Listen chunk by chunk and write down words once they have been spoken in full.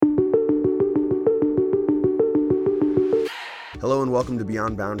Hello and welcome to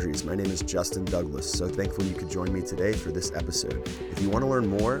Beyond Boundaries. My name is Justin Douglas. So thankful you could join me today for this episode. If you want to learn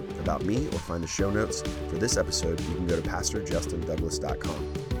more about me or find the show notes for this episode, you can go to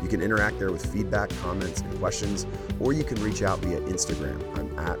pastorjustindouglas.com. You can interact there with feedback, comments, and questions, or you can reach out via Instagram.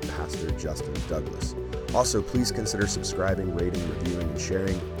 I'm at Pastor Justin Douglas. Also, please consider subscribing, rating, reviewing, and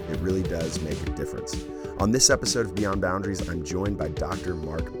sharing. It really does make a difference. On this episode of Beyond Boundaries, I'm joined by Dr.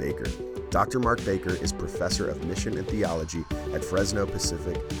 Mark Baker. Dr. Mark Baker is professor of mission and theology at Fresno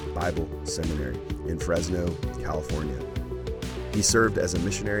Pacific Bible Seminary in Fresno, California. He served as a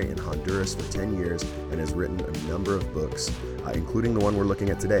missionary in Honduras for 10 years and has written a number of books, including the one we're looking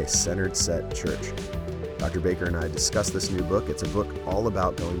at today, Centered Set Church. Dr. Baker and I discussed this new book. It's a book all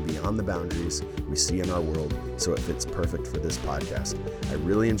about going beyond the boundaries we see in our world, so it fits perfect for this podcast. I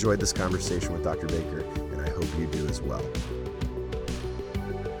really enjoyed this conversation with Dr. Baker, and I hope you do as well.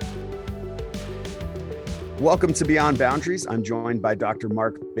 Welcome to Beyond Boundaries. I'm joined by Dr.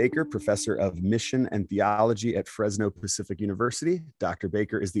 Mark Baker, professor of mission and theology at Fresno Pacific University. Dr.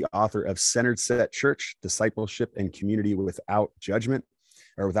 Baker is the author of Centered Set Church, Discipleship and Community Without Judgment,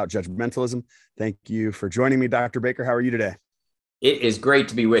 or Without Judgmentalism. Thank you for joining me, Dr. Baker. How are you today? It is great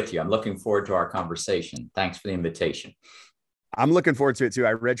to be with you. I'm looking forward to our conversation. Thanks for the invitation. I'm looking forward to it too.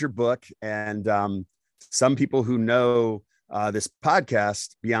 I read your book, and some people who know this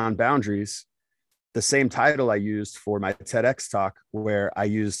podcast, Beyond Boundaries, the same title I used for my TEDx talk, where I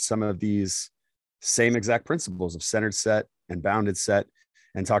used some of these same exact principles of centered set and bounded set,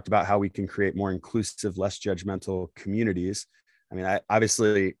 and talked about how we can create more inclusive, less judgmental communities. I mean, I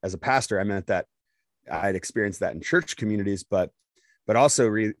obviously, as a pastor, I meant that I'd experienced that in church communities, but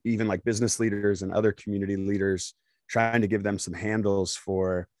also even like business leaders and other community leaders, trying to give them some handles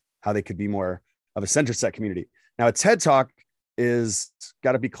for how they could be more of a centered set community. Now, a TED Talk is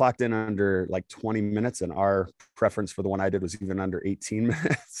got to be clocked in under like 20 minutes. And our preference for the one I did was even under 18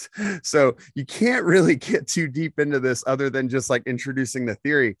 minutes. So you can't really get too deep into this other than just like introducing the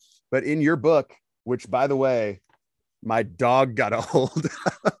theory. But in your book, which by the way, my dog got a hold of,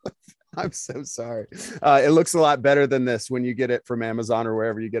 I'm so sorry. It looks a lot better than this when you get it from Amazon or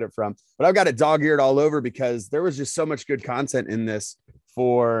wherever you get it from. But I've got it dog-eared all over because there was just so much good content in this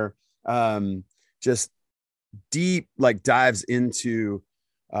for just deep like dives into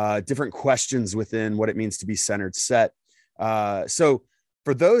different questions within what it means to be centered set. So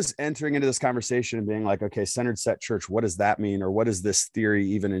for those entering into this conversation and being like, okay, centered set church, what does that mean? Or what is this theory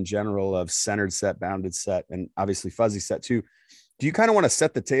even in general of centered set, bounded set, and obviously fuzzy set too? Do you kind of want to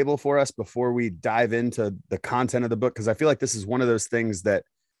set the table for us before we dive into the content of the book? Because I feel like this is one of those things that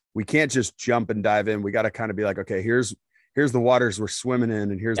we can't just jump and dive in. We got to kind of be like, okay, here's the waters we're swimming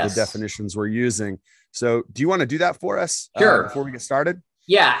in, and here's the definitions we're using. So do you want to do that for us before we get started?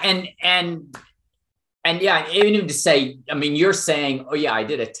 Yeah. And yeah, even to say, I mean, you're saying, oh yeah, I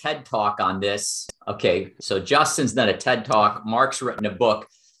did a TED Talk on this. Okay. So Justin's done a TED Talk. Mark's written a book.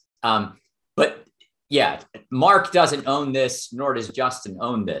 But yeah, Mark doesn't own this, nor does Justin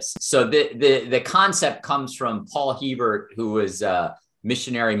own this. So the concept comes from Paul Hebert, who was a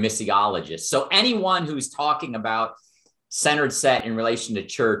missionary missiologist. So anyone who's talking about centered set in relation to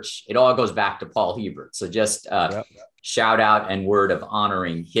church, it all goes back to Paul Hebert. So just shout out and word of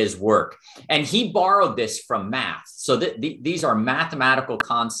honoring his work. And he borrowed this from math. So these are mathematical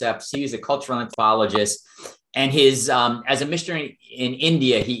concepts. He's a cultural anthropologist, and his as a missionary in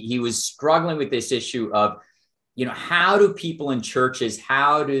India, he was struggling with this issue of, how do people in churches,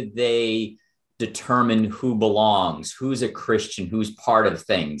 how do they determine who belongs, who's a Christian, who's part of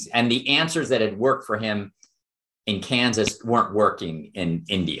things? And the answers that had worked for him in Kansas weren't working in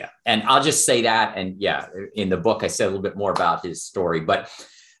India. And I'll just say that. And yeah, in the book, I said a little bit more about his story. But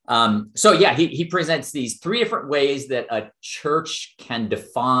so yeah, he presents these three different ways that a church can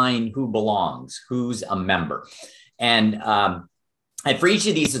define who belongs, who's a member. And for each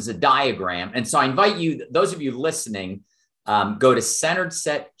of these is a diagram. And so I invite you, those of you listening, go to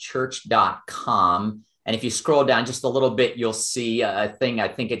centeredsetchurch.com. And if you scroll down just a little bit, you'll see a thing, I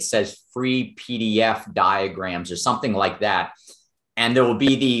think it says free PDF diagrams or something like that. And there will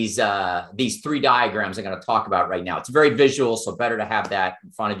be these three diagrams I'm going to talk about right now. It's very visual, so better to have that in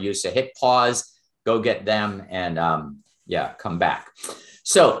front of you. So hit pause, go get them, and come back.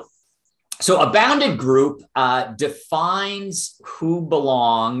 So a bounded group defines who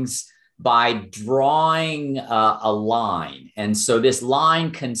belongs by drawing a line. And so this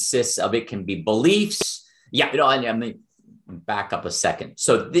line consists of, it can be beliefs. Yeah, let me back up a second.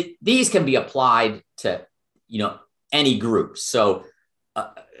 So these can be applied to, any group. So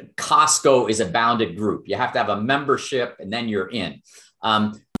Costco is a bounded group. You have to have a membership and then you're in.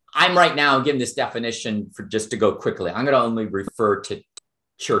 I'm right now giving this definition for just to go quickly. I'm going to only refer to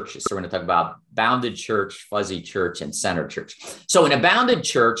churches. So we're going to talk about bounded church, fuzzy church, and centered church. So in a bounded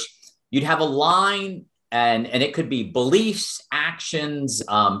church, you'd have a line, and it could be beliefs, actions,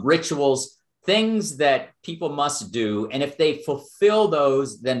 rituals, things that people must do. And if they fulfill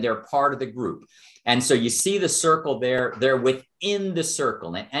those, then they're part of the group. And so you see the circle there, they're within the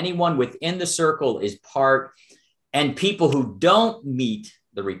circle, and anyone within the circle is part. And people who don't meet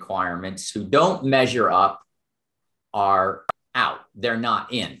the requirements, who don't measure up, are out. They're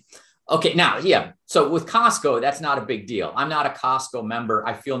not in. Okay, now, yeah. So with Costco, that's not a big deal. I'm not a Costco member.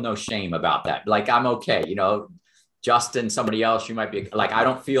 I feel no shame about that. Like, I'm okay. You know, Justin, somebody else, you might be like, I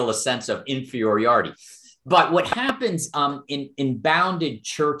don't feel a sense of inferiority. But what happens in bounded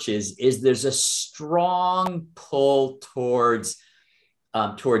churches is there's a strong pull towards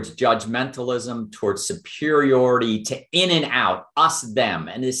judgmentalism, towards superiority, to in and out, us, them,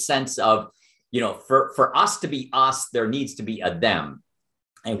 and this sense of, you know, for us to be us, there needs to be a them.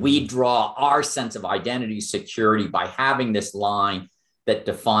 And we draw our sense of identity, security by having this line that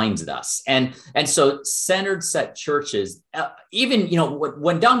defines us. And so centered set churches, even, you know,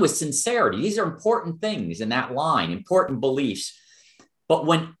 when done with sincerity, these are important things in that line, important beliefs. But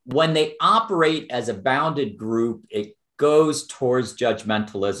when they operate as a bounded group, it goes towards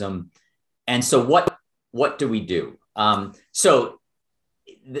judgmentalism. And so what do we do? So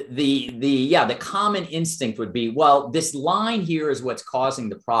the common instinct would be, well, this line here is what's causing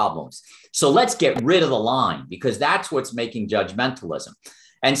the problems. So let's get rid of the line, because that's what's making judgmentalism.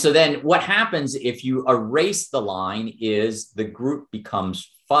 And so then what happens if you erase the line is the group becomes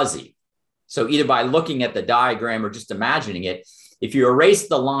fuzzy. So either by looking at the diagram or just imagining it, if you erase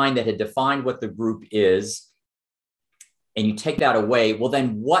the line that had defined what the group is, and you take that away, well,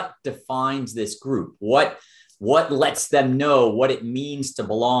 then what defines this group? What lets them know what it means to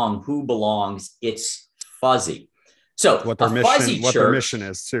belong, who belongs? It's fuzzy. So what their mission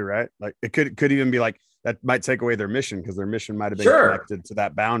is too, right? Like it could even be like, that might take away their mission, because their mission might have been connected to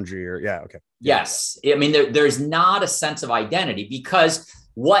that boundary, or okay. Yes. I mean, there's not a sense of identity, because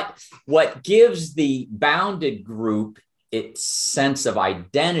what gives the bounded group its sense of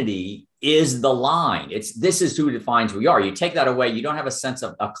identity is the line. This is who defines who we are. You take that away, you don't have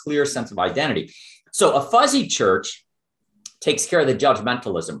a clear sense of identity. So a fuzzy church takes care of the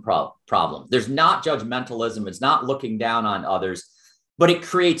judgmentalism problem. There's not judgmentalism. It's not looking down on others, but it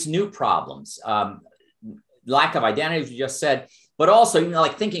creates new problems. Lack of identity, as you just said, but also, you know,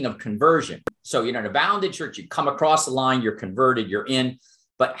 like thinking of conversion. So, you know, in a bounded church, you come across the line, you're converted, you're in,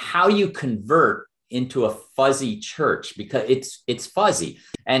 but how you convert into a fuzzy church, because it's fuzzy.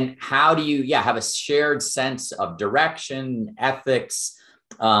 And how do you, have a shared sense of direction, ethics?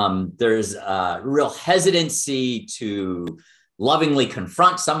 There's a real hesitancy to lovingly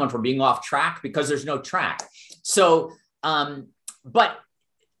confront someone for being off track because there's no track. So, but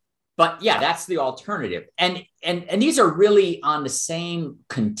yeah, that's the alternative. And these are really on the same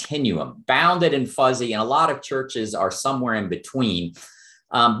continuum, bounded and fuzzy. And a lot of churches are somewhere in between.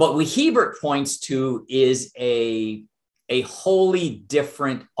 But what Hiebert points to is a wholly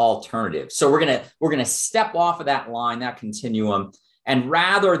different alternative. So we're gonna step off of that line, that continuum, and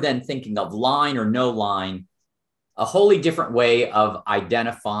rather than thinking of line or no line, a wholly different way of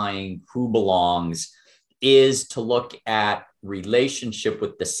identifying who belongs is to look at relationship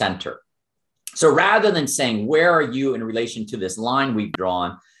with the center. So rather than saying, where are you in relation to this line we've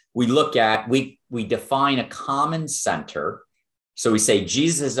drawn, we define a common center. So we say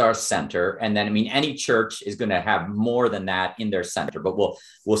Jesus is our center. And then, I mean, any church is going to have more than that in their center, but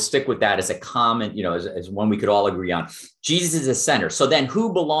we'll stick with that as a common, you know, as one we could all agree on. Jesus is a center. So then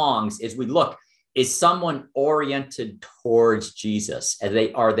who belongs is we look, is someone oriented towards Jesus?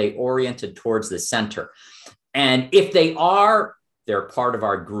 Are they oriented towards the center? And if they are, they're part of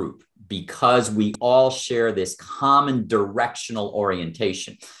our group, because we all share this common directional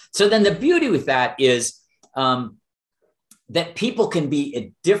orientation. So then the beauty with that is that people can be at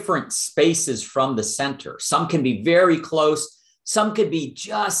different spaces from the center. Some can be very close. Some could be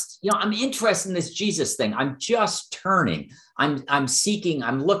just, you know, I'm interested in this Jesus thing. I'm just turning. I'm seeking.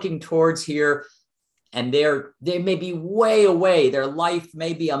 I'm looking towards here. And they may be way away. Their life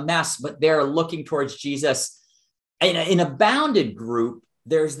may be a mess, but they're looking towards Jesus. And in a bounded group,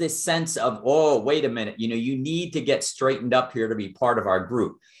 there's this sense of, oh, wait a minute, you know, you need to get straightened up here to be part of our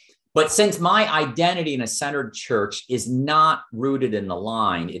group. But since my identity in a centered church is not rooted in the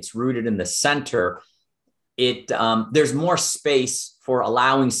line, it's rooted in the center, there's more space for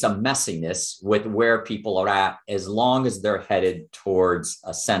allowing some messiness with where people are at, as long as they're headed towards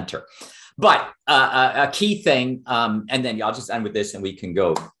a center. But a key thing, and then I'll just end with this and we can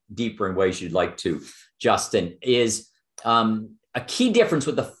go deeper in ways you'd like to, Justin, is a key difference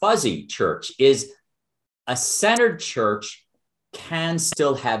with the fuzzy church is a centered church can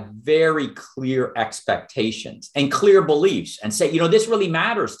still have very clear expectations and clear beliefs and say, this really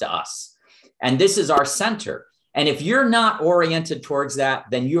matters to us. And this is our center. And if you're not oriented towards that,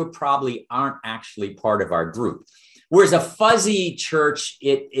 then you probably aren't actually part of our group. Whereas a fuzzy church,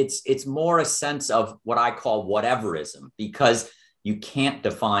 it's more a sense of what I call whateverism, because you can't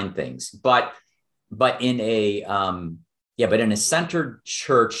define things. But in a centered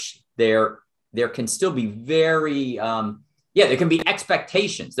church, there can still be very there can be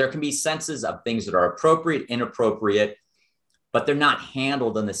expectations. There can be senses of things that are appropriate, inappropriate, but they're not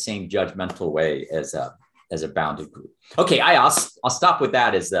handled in the same judgmental way as a bounded group. Okay, I'll stop with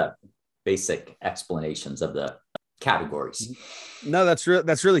that as the basic explanations of the categories. No, that's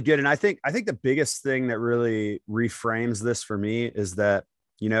really good. And I think the biggest thing that really reframes this for me is that,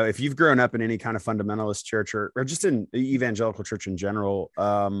 if you've grown up in any kind of fundamentalist church or just in evangelical church in general,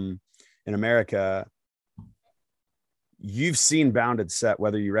 in America, you've seen bounded set,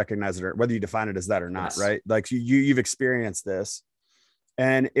 whether you recognize it or whether you define it as that or not, yes. Right? Like you've experienced this,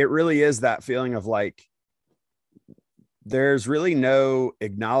 and it really is that feeling of like, there's really no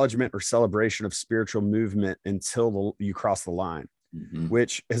acknowledgement or celebration of spiritual movement until you cross the line,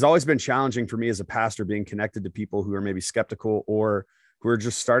 which has always been challenging for me as a pastor, being connected to people who are maybe skeptical or who are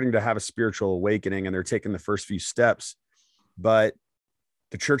just starting to have a spiritual awakening and they're taking the first few steps. But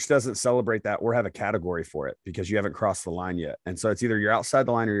the church doesn't celebrate that or have a category for it because you haven't crossed the line yet. And so it's either you're outside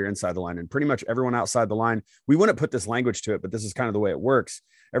the line or you're inside the line. And pretty much everyone outside the line, we wouldn't put this language to it, but this is kind of the way it works.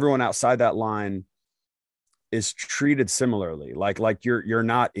 Everyone outside that line is treated similarly, like you're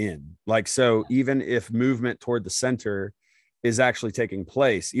not in. Like, so even if movement toward the center is actually taking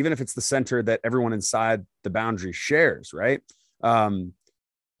place, even if it's the center that everyone inside the boundary shares, right?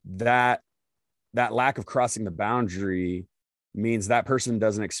 That lack of crossing the boundary means that person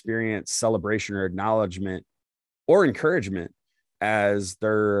doesn't experience celebration or acknowledgement or encouragement as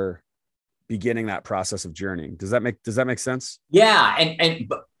they're beginning that process of journeying. Does that make sense? Yeah. And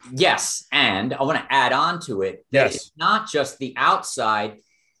yes. And I want to add on to it. That it's not just the outside,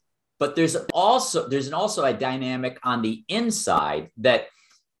 but there's also a dynamic on the inside that,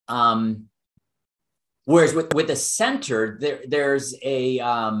 whereas with the center, there's a,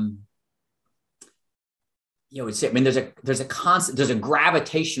 there's a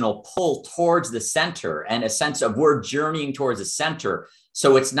gravitational pull towards the center and a sense of we're journeying towards the center.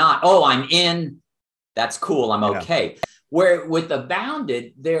 So it's not, oh, I'm in, that's cool, I'm okay. Yeah. Where with the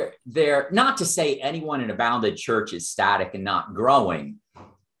bounded, they're not to say anyone in a bounded church is static and not growing,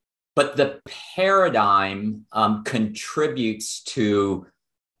 but the paradigm contributes to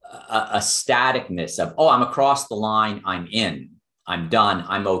a staticness of, oh, I'm across the line, I'm in, I'm done,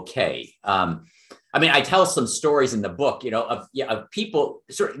 I'm okay. I tell some stories in the book, of people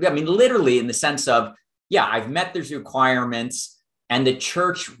literally in the sense of, I've met these requirements and the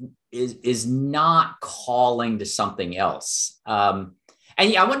church is not calling to something else. I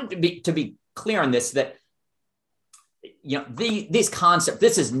wanted to be clear on this, that, these concepts,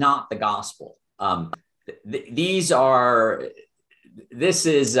 this is not the gospel. This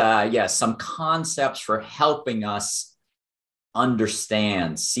is some concepts for helping us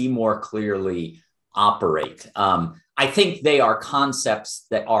understand, see more clearly, operate. I think they are concepts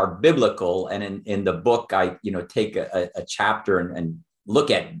that are biblical. And in the book, I, take a chapter and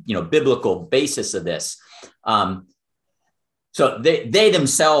look at, biblical basis of this. So they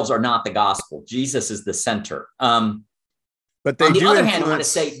themselves are not the gospel. Jesus is the center. But they on the other hand, I want to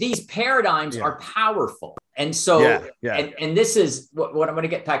say these paradigms are powerful. And so, and this is what I'm going to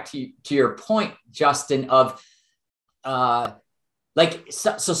get back to your point, Justin, of, so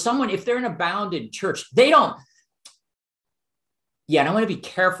someone, if they're in a bounded church, they don't, and I want to be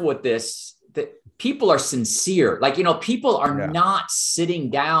careful with this, that people are sincere. People are not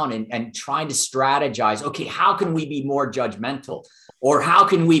sitting down and trying to strategize, okay, how can we be more judgmental? Or how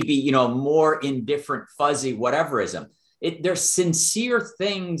can we be, more indifferent, fuzzy, whateverism? There's sincere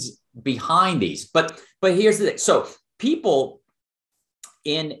things behind these. But here's the thing. So people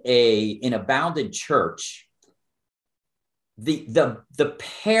in a bounded church, the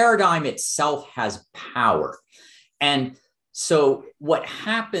paradigm itself has power. And so what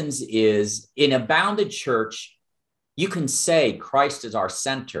happens is, in a bounded church, you can say Christ is our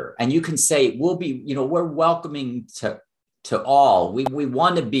center, and you can say we'll be, we're welcoming to all. We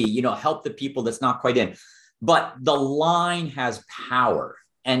want to be, help the people that's not quite in. But the line has power.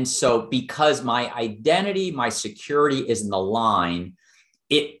 And so because my identity, my security is in the line,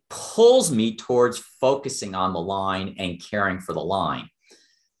 it pulls me towards focusing on the line and caring for the line.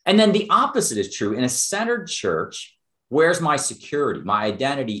 And then the opposite is true. In a centered church, where's my security, my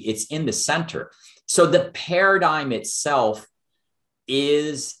identity? It's in the center. So the paradigm itself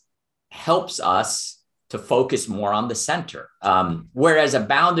helps us to focus more on the center. Whereas a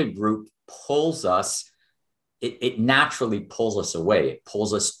bounded group pulls us, it naturally pulls us away. It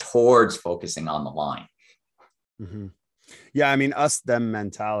pulls us towards focusing on the line. Mm-hmm. Yeah, I mean, us, them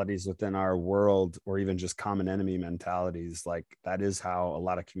mentalities within our world, or even just common enemy mentalities, like that is how a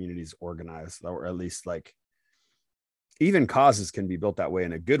lot of communities organize, or at least like even causes can be built that way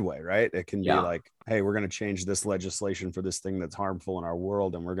in a good way, right? It can be like, hey, we're going to change this legislation for this thing that's harmful in our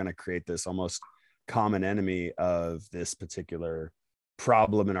world, and we're going to create this almost common enemy of this particular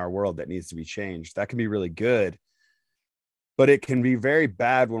problem in our world that needs to be changed. That can be really good. But it can be very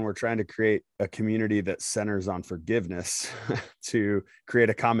bad when we're trying to create a community that centers on forgiveness to create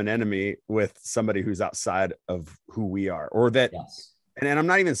a common enemy with somebody who's outside of who we are, or that. Yes. And I'm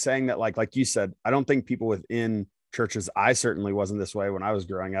not even saying that, like you said, I don't think people within churches, I certainly wasn't this way when I was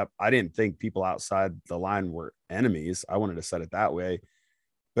growing up. I didn't think people outside the line were enemies. I wanted to set it that way.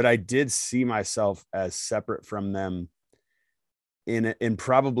 But I did see myself as separate from them in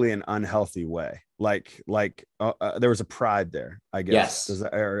probably an unhealthy way. There was a pride there, I guess, yes,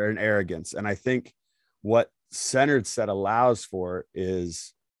 or an arrogance. And I think what centered set allows for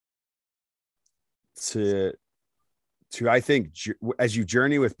is to I think, as you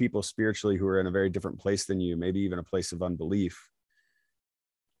journey with people spiritually who are in a very different place than you, maybe even a place of unbelief,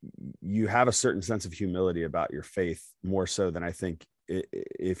 you have a certain sense of humility about your faith, more so than I think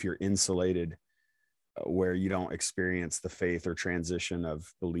if you're insulated, where you don't experience the faith or transition of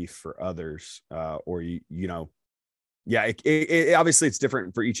belief for others, or it obviously it's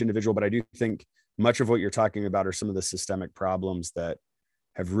different for each individual, but I do think much of what you're talking about are some of the systemic problems that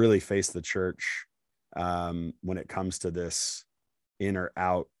have really faced the church when it comes to this in or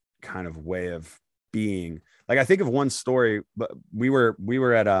out kind of way of being. Like, I think of one story, but we were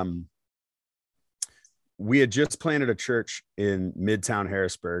at we had just planted a church in Midtown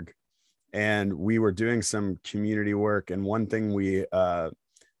Harrisburg, and we were doing some community work. And one thing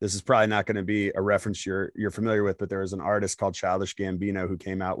this is probably not going to be a reference you're familiar with, but there was an artist called Childish Gambino who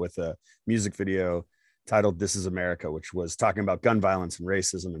came out with a music video titled "This Is America," which was talking about gun violence and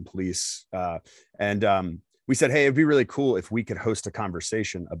racism and police. We said, hey, it'd be really cool if we could host a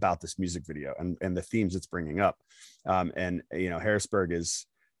conversation about this music video and the themes it's bringing up. Harrisburg is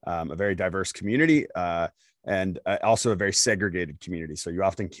a very diverse community, and also a very segregated community. So you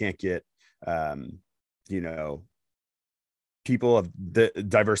often can't get people of the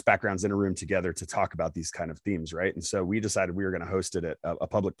diverse backgrounds in a room together to talk about these kind of themes, right? And so we decided we were going to host it at a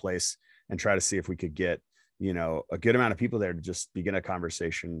public place and try to see if we could get a good amount of people there to just begin a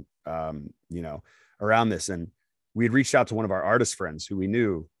conversation around this. And we had reached out to one of our artist friends who we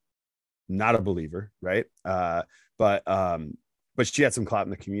knew, not a believer, right? But she had some clout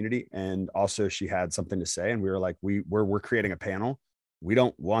in the community, and also she had something to say. And we were like, we're creating a panel. We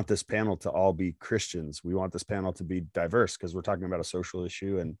don't want this panel to all be Christians. We want this panel to be diverse, because we're talking about a social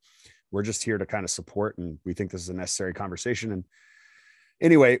issue, and we're just here to kind of support. And we think this is a necessary conversation. And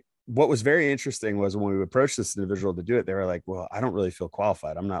anyway, what was very interesting was when we approached this individual to do it, they were like, well, I don't really feel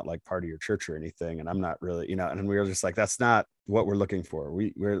qualified. I'm not like part of your church or anything. And I'm not really, and we were just like, that's not what we're looking for.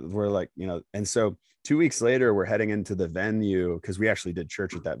 We're like, and so 2 weeks later, we're heading into the venue, because we actually did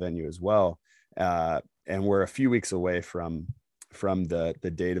church at that venue as well. And we're a few weeks away from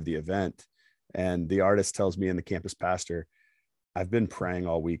the date of the event. And the artist tells me and the campus pastor, I've been praying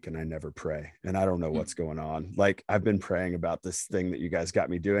all week and I never pray. And I don't know what's going on. Like, I've been praying about this thing that you guys got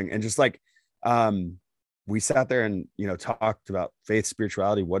me doing. And just like, we sat there and, talked about faith,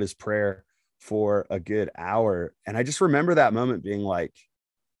 spirituality, what is prayer, for a good hour. And I just remember that moment being like,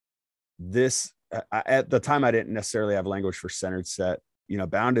 this, at the time, I didn't necessarily have language for centered set,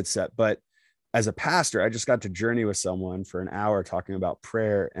 bounded set, but as a pastor, I just got to journey with someone for an hour talking about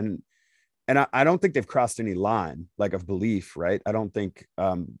prayer. And I don't think they've crossed any line, like, of belief, right? I don't think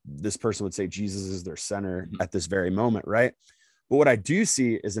this person would say Jesus is their center at this very moment, right? But what I do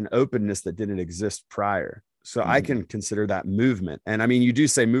see is an openness that didn't exist prior. So I can consider that movement. And I mean, you do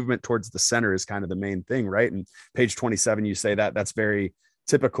say movement towards the center is kind of the main thing, right? And page 27, you say that's very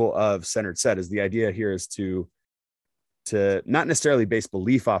typical of centered set. Is the idea here is to not necessarily base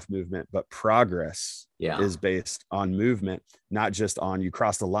belief off movement, but progress is based on movement, not just on you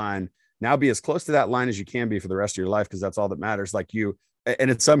cross the line. Now be as close to that line as you can be for the rest of your life, because that's all that matters. Like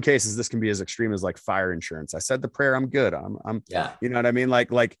and in some cases, this can be as extreme as like fire insurance. I said the prayer, I'm good. I'm you know what I mean?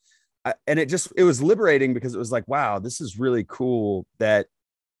 And it was liberating, because it was like, wow, this is really cool that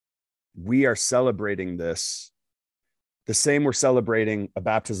we are celebrating this the same we're celebrating a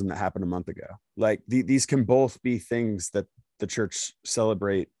baptism that happened a month ago. Like these can both be things that the church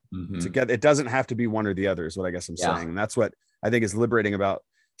celebrate together. It doesn't have to be one or the other is what I guess I'm saying. And that's what I think is liberating about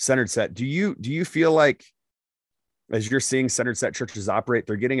Centered Set. Do you feel like, as you're seeing Centered Set churches operate,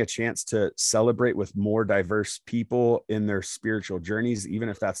 they're getting a chance to celebrate with more diverse people in their spiritual journeys, even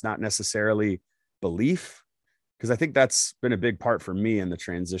if that's not necessarily belief? Because I think that's been a big part for me in the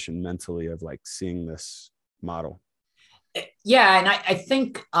transition mentally of like seeing this model. Yeah. And I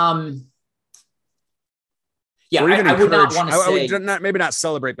think, I would not want to say, I would maybe not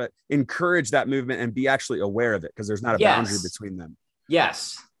celebrate, but encourage that movement and be actually aware of it, because there's not a boundary between them.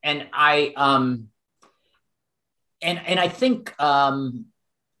 Yes. And I think,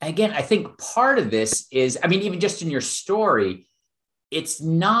 again, I think part of this is, I mean, even just in your story, it's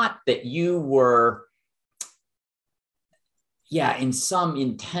not that you were, in some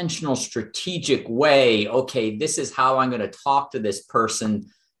intentional, strategic way, okay, this is how I'm going to talk to this person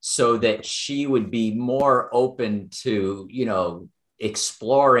so that she would be more open to,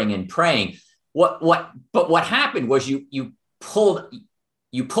 exploring and praying. But what happened was you pulled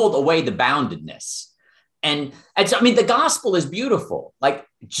away the boundedness. And so, I mean, the gospel is beautiful. Like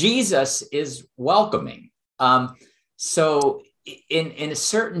Jesus is welcoming. So in a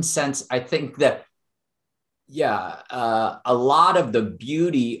certain sense, I think that, a lot of the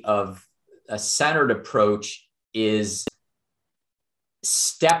beauty of a centered approach is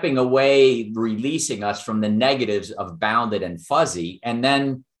stepping away, releasing us from the negatives of bounded and fuzzy, and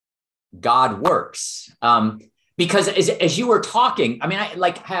then God works. Because as you were talking, I mean,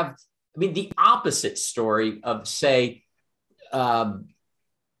 the opposite story of, say, I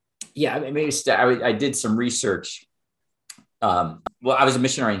did some research. Well, I was a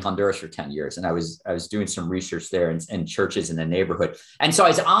missionary in Honduras for 10 years, and I was doing some research there in churches in the neighborhood. And so I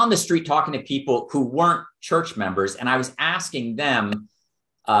was on the street talking to people who weren't church members, and I was asking them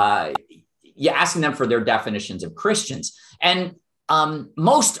for their definitions of Christians. And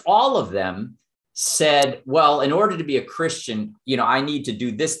most all of them said, well, in order to be a Christian, I need to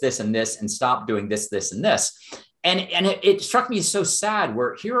do this, this, and this, and stop doing this, this, and this. And it struck me as so sad,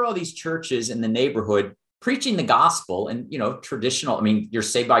 where here are all these churches in the neighborhood preaching the gospel and, traditional, I mean, you're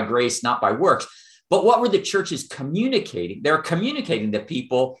saved by grace, not by works. But what were the churches communicating? They're communicating to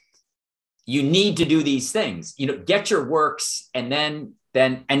people, you need to do these things, get your works. And then,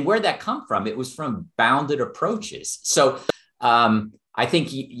 where'd that come from? It was from bounded approaches. So I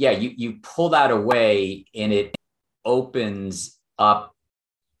think, you pull that away, and it opens up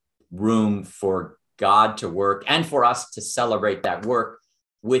room for God to work and for us to celebrate that work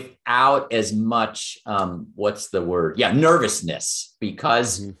without as much, nervousness,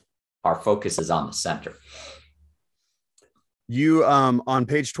 because our focus is on the center. You, on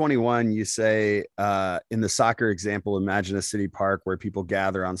page 21, you say, in the soccer example, imagine a city park where people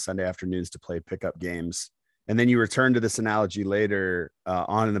gather on Sunday afternoons to play pickup games. And then you return to this analogy later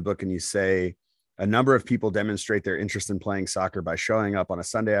on in the book, and you say, a number of people demonstrate their interest in playing soccer by showing up on a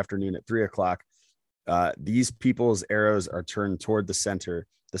Sunday afternoon at 3:00. These people's arrows are turned toward the center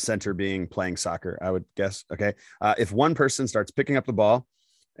being playing soccer, I would guess. Okay. If one person starts picking up the ball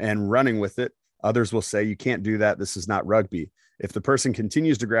and running with it, others will say, you can't do that. This is not rugby. If the person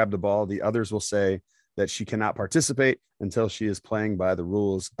continues to grab the ball, the others will say that she cannot participate until she is playing by the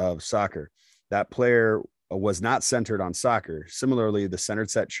rules of soccer. That player was not centered on soccer. Similarly, the Centered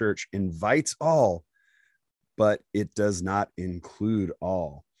Set Church invites all, but it does not include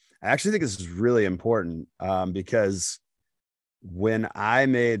all. I actually think this is really important because when I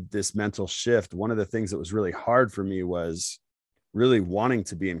made this mental shift, one of the things that was really hard for me was really wanting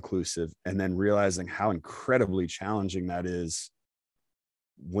to be inclusive, and then realizing how incredibly challenging that is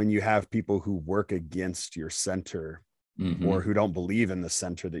when you have people who work against your center, or who don't believe in the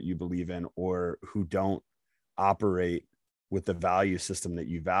center that you believe in, or who don't operate with the value system that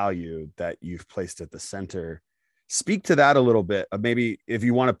you value, that you've placed at the center. Speak to that a little bit. Maybe if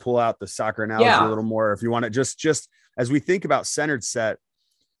you want to pull out the soccer analogy a little more, if you want to just as we think about Centered Set,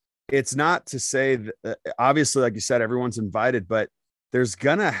 it's not to say that, obviously, like you said, everyone's invited, but there's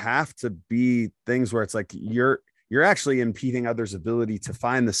gonna have to be things where it's like you're actually impeding others' ability to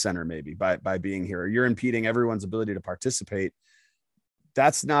find the center, maybe by being here, or you're impeding everyone's ability to participate.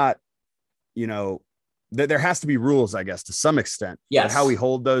 That's not, there has to be rules, I guess, to some extent. Yes. But how we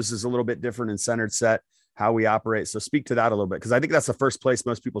hold those is a little bit different in Centered Set, how we operate. So speak to that a little bit, because I think that's the first place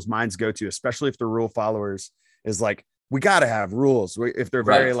most people's minds go to, especially if they're rule followers, is like, we got to have rules. If they're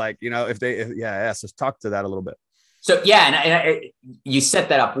very so talk to that a little bit. So, and you set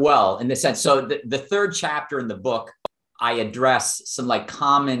that up well in the sense. So the third chapter in the book, I address some like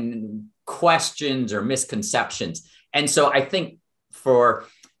common questions or misconceptions. And so I think for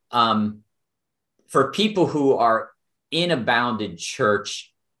people who are in a bounded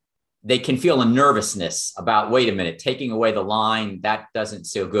church, they can feel a nervousness about, wait a minute, taking away the line, that doesn't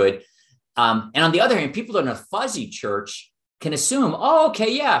feel good. And on the other hand, people in a fuzzy church can assume, oh,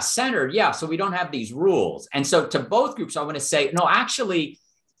 okay, yeah, centered, yeah, so we don't have these rules. And so to both groups, I want to say, no, actually,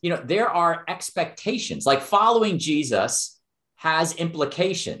 there are expectations. Like following Jesus has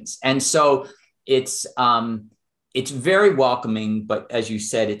implications. And so it's very welcoming, but as you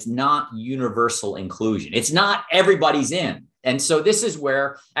said, it's not universal inclusion. It's not everybody's in. And so this is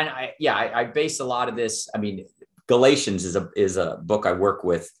where, and I base a lot of this. I mean, Galatians is a book I work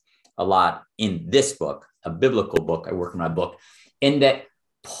with a lot in this book, a biblical book. I work in my book, in that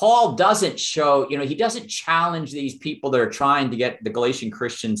Paul doesn't show, he doesn't challenge these people that are trying to get the Galatian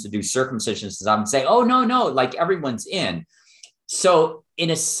Christians to do circumcision and say, oh, no, like everyone's in. So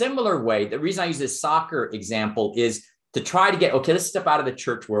in a similar way, the reason I use this soccer example is to try to get, okay, let's step out of the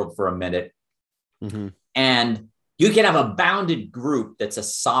church world for a minute. Mm-hmm. And you can have a bounded group that's a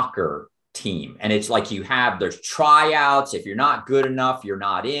soccer team. And it's like there's tryouts. If you're not good enough, you're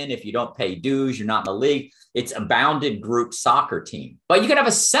not in. If you don't pay dues, you're not in the league. It's a bounded group soccer team. But you can have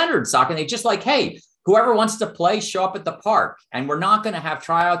a centered soccer. And they just like, hey, whoever wants to play, show up at the park. And we're not going to have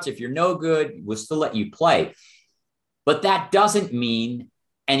tryouts. If you're no good, we'll still let you play. But that doesn't mean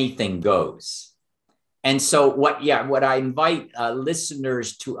anything goes. And so what I invite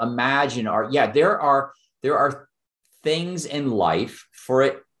listeners to imagine are, there are things in life for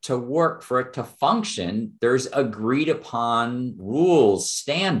it to work, for it to function. There's agreed upon rules,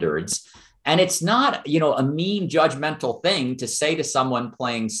 standards. And it's not, a mean judgmental thing to say to someone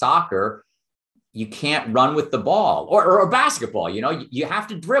playing soccer, you can't run with the ball, or basketball, you have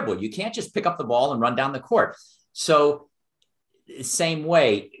to dribble. You can't just pick up the ball and run down the court. So same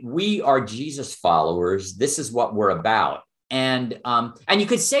way, we are Jesus followers. This is what we're about. And you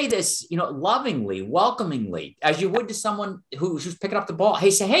could say this, lovingly, welcomingly, as you would to someone who's picking up the ball.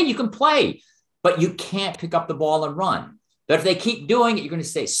 Hey, you can play, but you can't pick up the ball and run. But if they keep doing it, you're going to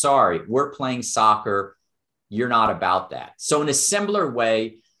say, sorry, we're playing soccer. You're not about that. So in a similar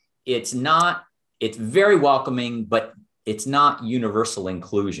way, it's very welcoming, but it's not universal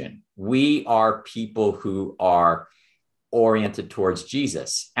inclusion. We are people who are oriented towards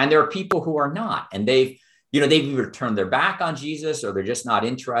Jesus, and there are people who are not, and they've either turned their back on Jesus or they're just not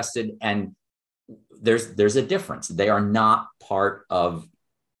interested. And there's a difference. They are not part of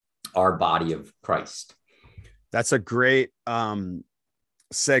our body of Christ. That's a great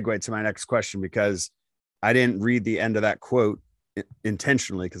segue to my next question, because I didn't read the end of that quote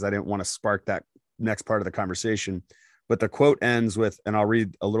intentionally because I didn't want to spark that next part of the conversation. But the quote ends with, and I'll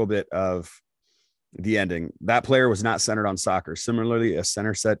read a little bit of the ending. That player was not centered on soccer. Similarly, a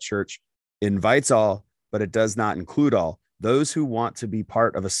center set church invites all, but it does not include all. Those who want to be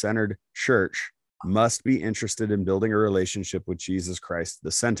part of a centered church must be interested in building a relationship with Jesus Christ,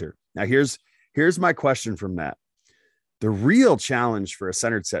 the center. Now, here's my question from that. The real challenge for a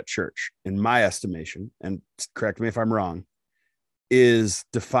centered set church, in my estimation, and correct me if I'm wrong, is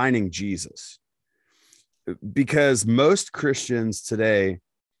defining Jesus. Because most Christians today,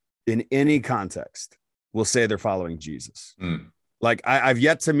 in any context, will say they're following Jesus. Like I've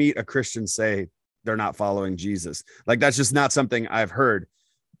yet to meet a Christian say they're not following Jesus. Like that's just not something I've heard.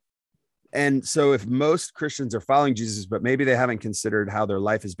 And so if most Christians are following Jesus, but maybe they haven't considered how their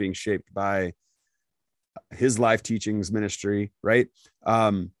life is being shaped by his life teachings, ministry, right?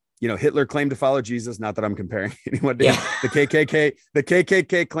 Hitler claimed to follow Jesus. Not that I'm comparing anyone to him. The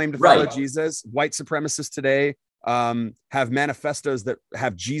KKK claimed to follow Jesus. White supremacists today have manifestos that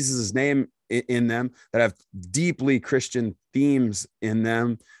have Jesus's name in them, that have deeply Christian themes in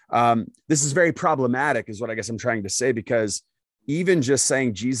them. This is very problematic, is what I guess I'm trying to say, because even just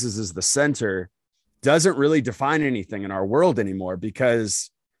saying Jesus is the center doesn't really define anything in our world anymore, because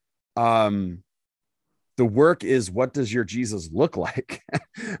the work is, what does your Jesus look like?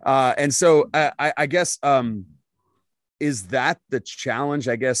 And so I guess, is that the challenge?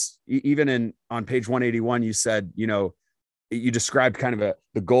 I guess even on page 181, you said, you described kind of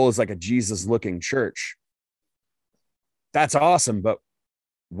the goal is like a Jesus looking church. That's awesome. But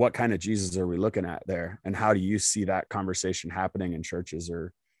what kind of Jesus are we looking at there? And how do you see that conversation happening in churches?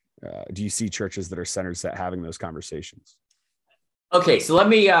 Or do you see churches that are centered set having those conversations? Okay. So let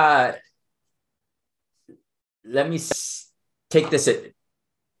me take this at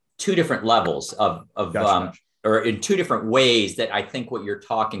two different levels of Gotcha. Or in two different ways that I think what you're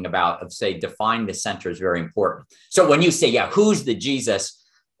talking about of, say, define the center is very important. So when you say, who's the Jesus,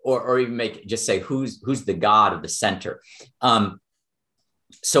 or even just say, who's the God of the center?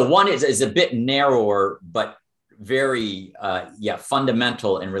 So one is a bit narrower, but very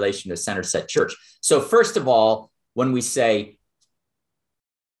fundamental in relation to Centered Set Church. So first of all, when we say,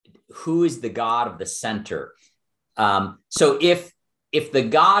 who is the God of the center? So if the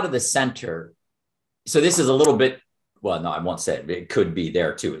God of the center, so this is a little bit, well, no, I won't say it. It could be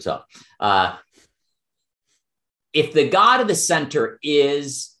there too as well. If the God of the center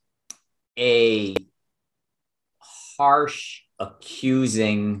is a harsh,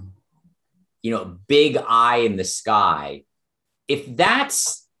 accusing, big eye in the sky, if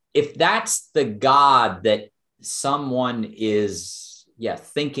that's the God that someone is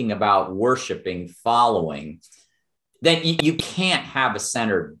thinking about worshiping, following, then you can't have a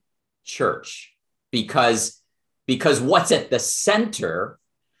centered church, because what's at the center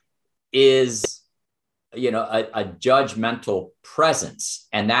is a judgmental presence,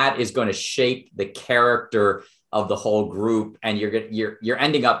 and that is going to shape the character of the whole group, and you'll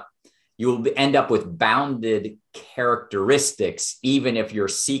end up with bounded characteristics, even if you're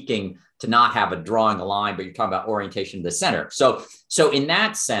seeking to not have a drawing a line, but you're talking about orientation to the center. So in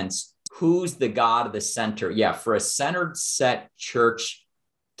that sense, who's the God of the center? Yeah, for a centered set church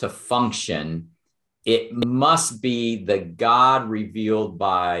to function, it must be the God revealed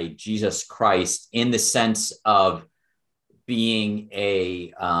by Jesus Christ, in the sense of being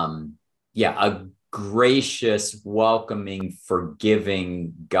a gracious, welcoming,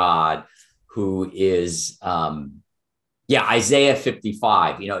 forgiving God who is, Isaiah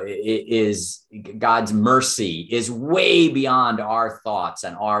 55, is God's mercy is way beyond our thoughts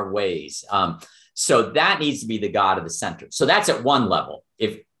and our ways. So that needs to be the God of the center. So that's at one level.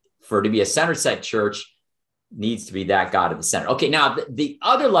 For to be a centered set church, needs to be that God of the center. Okay, now the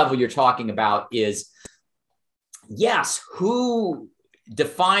other level you're talking about is, yes, who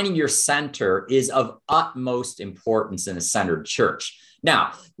defining your center is of utmost importance in a centered church.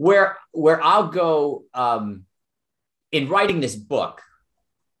 Now, where I'll go in writing this book,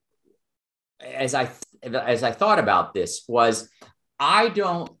 as I thought about this, was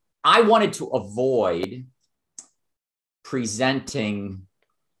I wanted to avoid presenting,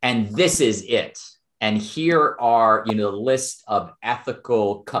 and this is it, and here are the list of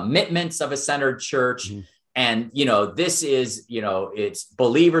ethical commitments of a centered church. Mm-hmm. And, this is, it's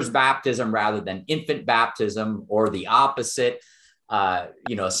believers baptism rather than infant baptism, or the opposite,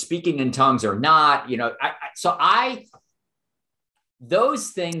 speaking in tongues or not, those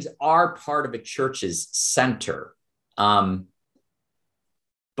things are part of a church's center.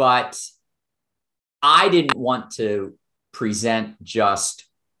 But I didn't want to present just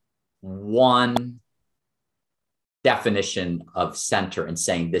one definition of center and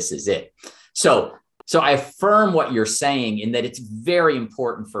saying this is it. So I affirm what you're saying, in that it's very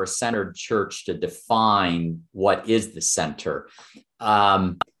important for a centered church to define what is the center.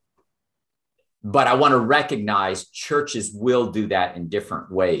 But I want to recognize churches will do that in different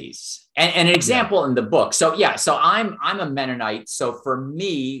ways. And an example in the book. So I'm a Mennonite. So for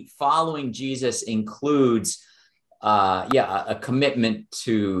me, following Jesus includes a commitment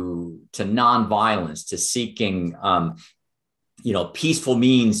to nonviolence, to seeking peaceful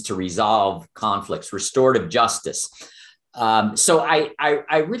means to resolve conflicts, restorative justice. So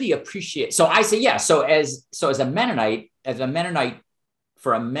I really appreciate. So I say So as a Mennonite,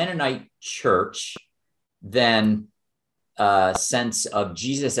 for a Mennonite church, then a sense of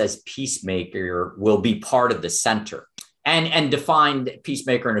Jesus as peacemaker will be part of the center, and define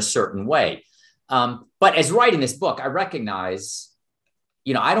peacemaker in a certain way. But as writing this book, I recognize,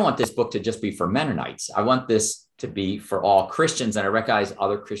 I don't want this book to just be for Mennonites. I want this to be for all Christians. And I recognize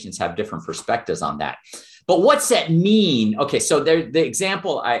other Christians have different perspectives on that. But what's that mean? Okay, so the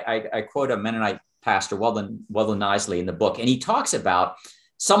example, I quote a Mennonite pastor, Weldon Nisley, in the book, and he talks about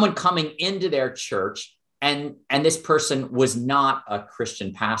someone coming into their church, and this person was not a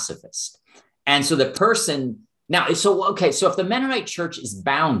Christian pacifist. And so the person, so if the Mennonite church is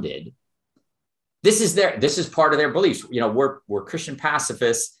bounded, this is part of their beliefs. We're Christian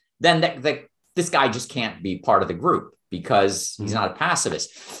pacifists. Then this guy just can't be part of the group because he's not a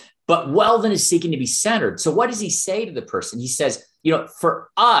pacifist. But Weldon is seeking to be centered. So what does he say to the person? He says, for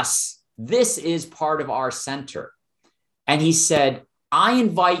us, this is part of our center. And he said, I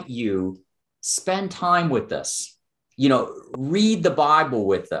invite you, spend time with us, read the Bible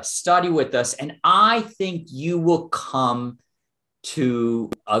with us, study with us. And I think you will come to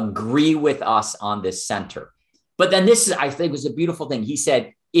agree with us on this center. But then I think, was a beautiful thing. He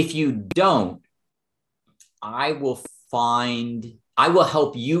said, if you don't, I will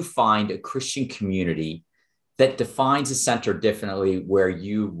help you find a Christian community that defines a center differently, where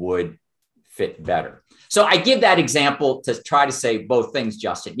you would fit better. So I give that example to try to say both things,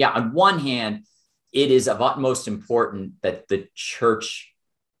 Justin. Yeah, on one hand, it is of utmost important that the church,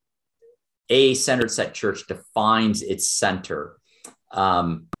 a centered set church, defines its center,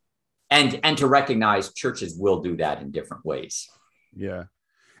 and to recognize churches will do that in different ways. Yeah.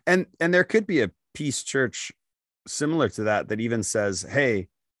 And there could be a peace church similar to that even says, hey,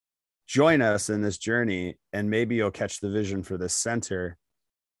 join us in this journey and maybe you'll catch the vision for this center.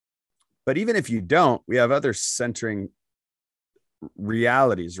 But even if you don't, we have other centering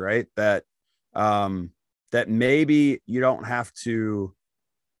realities, right? That maybe you don't have to.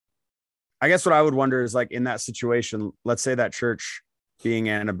 I guess what I would wonder is, like, in that situation, let's say that church, being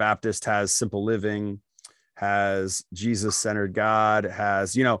Anabaptist, has simple living, has Jesus-centered God,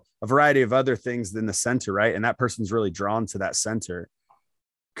 has, a variety of other things in the center, right? And that person's really drawn to that center.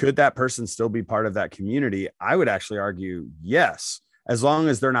 Could that person still be part of that community? I would actually argue yes, as long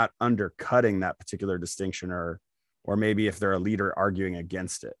as they're not undercutting that particular distinction, or maybe if they're a leader arguing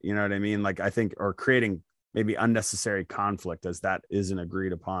against it, you know what I mean? Like, I think, or creating maybe unnecessary conflict, as that is an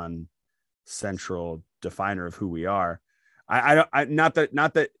agreed upon central definer of who we are. Not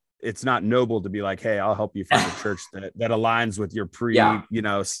that it's not noble to be like, hey, I'll help you find a church that aligns with your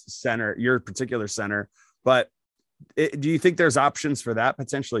center, your particular center. But do you think there's options for that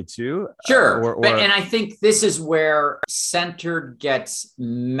potentially too? Sure. And I think this is where centered gets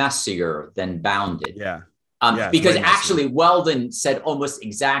messier than bounded. Yeah. Because actually Weldon said almost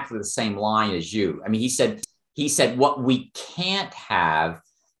exactly the same line as you. I mean, he said what we can't have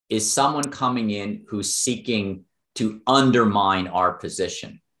is someone coming in who's seeking to undermine our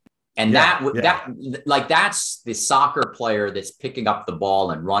position. And that's the soccer player that's picking up the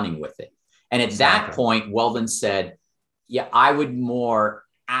ball and running with it. And at that point, Weldon said, yeah, I would more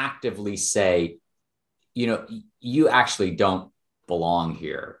actively say, you actually don't belong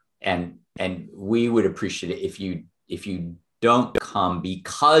here. And we would appreciate it if you don't come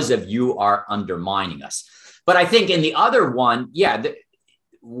because of you are undermining us. But I think in the other one,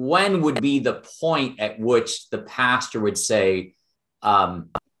 when would be the point at which the pastor would say,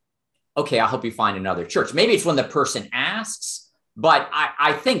 okay, I'll help you find another church? Maybe it's when the person asks, but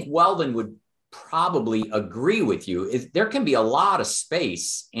I think Weldon would probably agree with you. There can be a lot of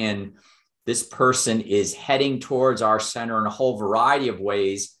space in this person is heading towards our center in a whole variety of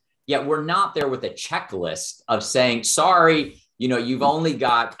ways, yet we're not there with a checklist of saying, sorry, you've only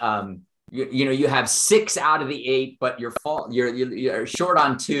got, you have 6 out of the 8, but you're short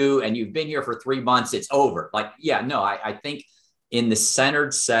on 2 and you've been here for 3 months. It's over. I think in the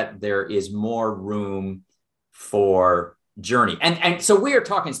centered set, there is more room for journey. And so we are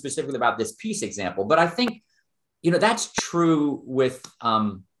talking specifically about this peace example, but I think, that's true with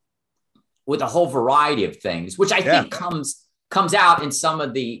a whole variety of things, which I think comes out in some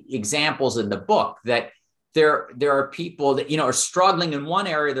of the examples in the book, that there are people that, are struggling in one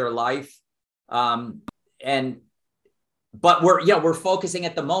area of their life. But we're focusing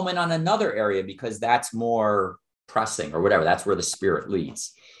at the moment on another area because that's more pressing or whatever. That's where the Spirit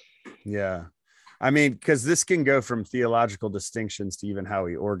leads. Yeah. I mean, because this can go from theological distinctions to even how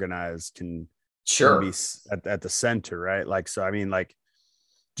we organize can be at the center, right? Like, so, I mean, like,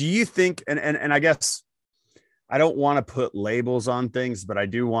 do you think, and I guess I don't want to put labels on things, but I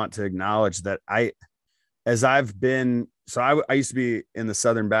do want to acknowledge that I used to be in the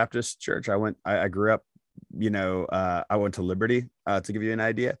Southern Baptist Church. I grew up, I went to Liberty, to give you an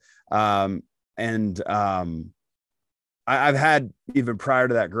idea. I've had, even prior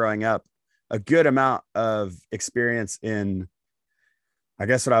to that, growing up, a good amount of experience in, I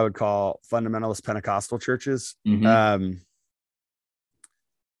guess, what I would call fundamentalist Pentecostal churches. Mm-hmm.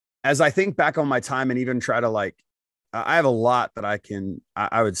 As I think back on my time and even try to I have a lot that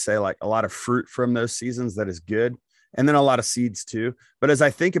I would say, like, a lot of fruit from those seasons that is good. And then a lot of seeds too. But as I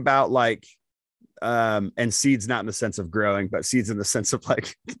think about and seeds, not in the sense of growing, but seeds in the sense of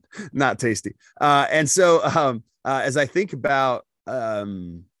not tasty. As I think about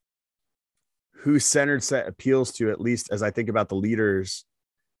who centered set appeals to, at least as I think about the leaders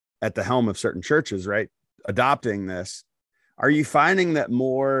at the helm of certain churches, right, adopting this, are you finding that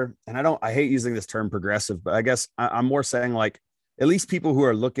more, and I hate using this term progressive, but I guess I'm more saying, like, at least people who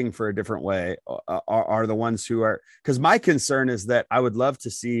are looking for a different way are the ones who are, because my concern is that I would love to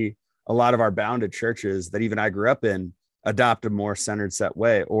see a lot of our bounded churches that even I grew up in adopt a more centered set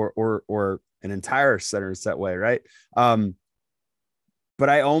way, or an entire centered set way. Right. But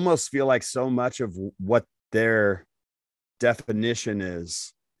I almost feel like so much of what their definition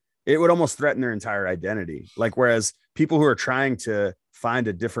is, it would almost threaten their entire identity. Like, whereas people who are trying to find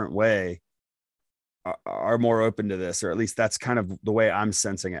a different way, are more open to this, or at least that's kind of the way I'm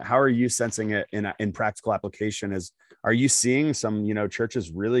sensing it. How are you sensing it in practical application? Are you seeing some,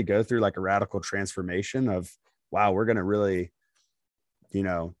 churches really go through like a radical transformation of, wow, we're going to really,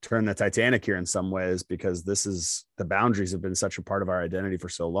 turn the Titanic here in some ways, because the boundaries have been such a part of our identity for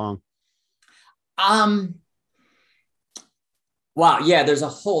so long? Wow. Yeah. There's a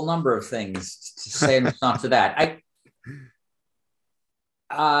whole number of things to say in response to that.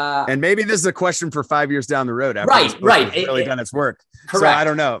 And maybe this is a question for 5 years down the road after right. It's really done its work. Correct. So I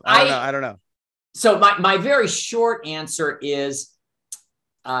don't know. I don't know. So my very short answer is,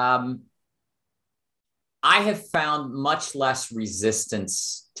 I have found much less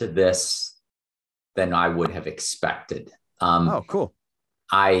resistance to this than I would have expected. Oh, cool.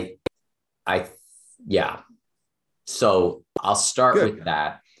 Yeah. So I'll start with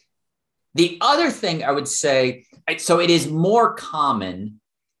that. The other thing I would say, so it is more common.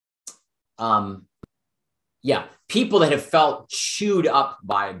 People that have felt chewed up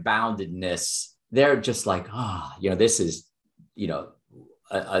by boundedness, they're just like, this is,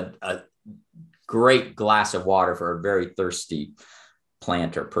 a great glass of water for a very thirsty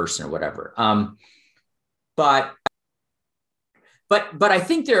plant or person or whatever. But I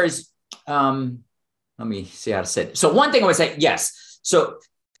think there's, let me see how to say it. So one thing I would say, yes. So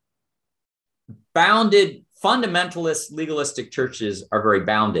bounded, fundamentalist, legalistic churches are very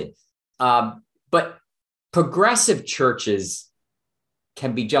bounded. But progressive churches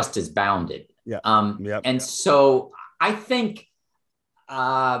can be just as bounded. So I think,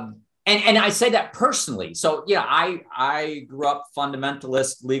 and I say that personally. So, I grew up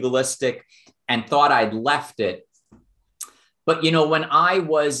fundamentalist, legalistic, and thought I'd left it. But, when I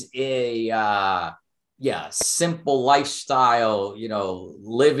was a, simple lifestyle,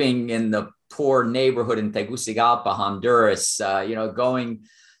 living in the poor neighborhood in Tegucigalpa, Honduras, going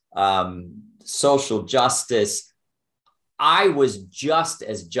social justice, I was just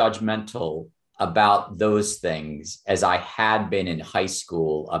as judgmental about those things as I had been in high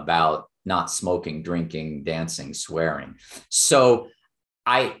school about not smoking, drinking, dancing, swearing. So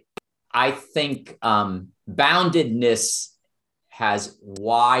I think boundedness has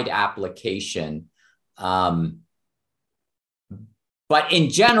wide application. But in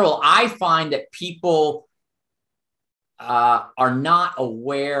general, I find that people are not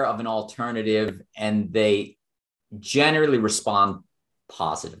aware of an alternative, and they generally respond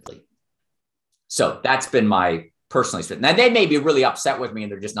positively. So that's been my personal experience. Now, they may be really upset with me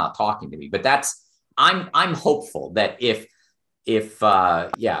and they're just not talking to me, but I'm hopeful that if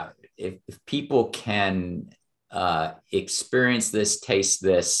people can experience this, taste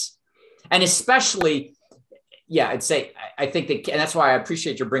this, and especially, I'd say, I think that, and that's why I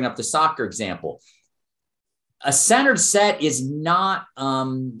appreciate you bringing up the soccer example. A centered set is not,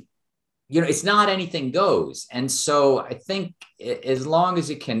 it's not anything goes. And so I think as long as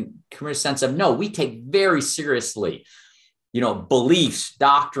it can come a sense of, no, we take very seriously, beliefs,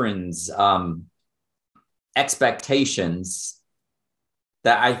 doctrines, expectations,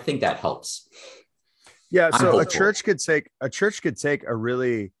 that I think that helps. Yeah. So a church could take a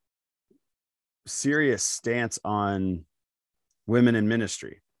really serious stance on women in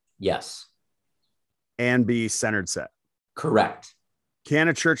ministry. Yes. And be centered set. Correct. Can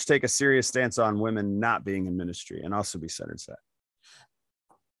a church take a serious stance on women not being in ministry and also be centered set?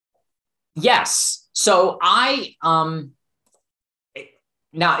 Yes. So now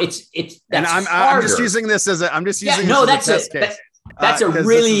it's and I'm just using this as a test case. That's a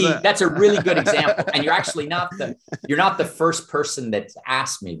really good example. And you're actually not the first person that's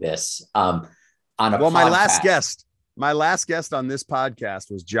asked me this on a podcast. My last guest on this podcast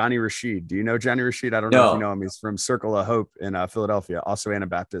was Johnny Rashid. Do you know Johnny Rashid? I don't know if you know him. He's from Circle of Hope in Philadelphia, also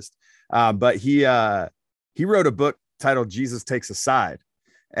Anabaptist. But he wrote a book titled Jesus Takes a Side.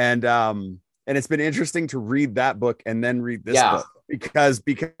 And it's been interesting to read that book and then read this book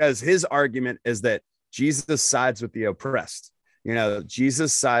because his argument is that Jesus sides with the oppressed.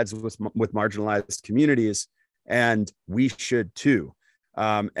 Jesus sides with marginalized communities, and we should too.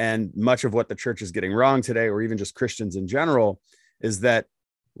 And much of what the church is getting wrong today, or even just Christians in general, is that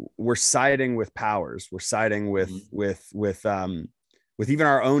we're siding with powers. We're siding with even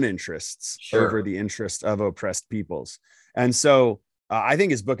our own interests over the interest of oppressed peoples. And so I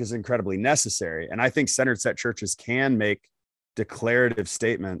think his book is incredibly necessary. And I think centered set churches can make declarative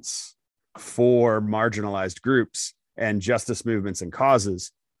statements for marginalized groups and justice movements and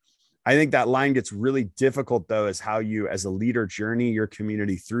causes. I think that line gets really difficult, though, is how you, as a leader, journey your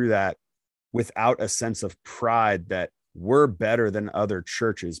community through that without a sense of pride that we're better than other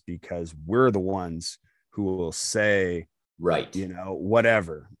churches because we're the ones who will say,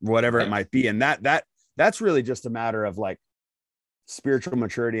 whatever it might be. And that that's really just a matter of like spiritual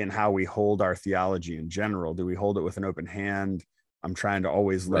maturity and how we hold our theology in general. Do we hold it with an open hand? I'm trying to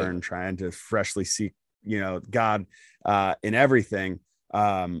always learn, right, trying to freshly seek, God in everything.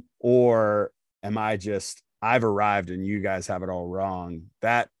 Or am I just, I've arrived and you guys have it all wrong?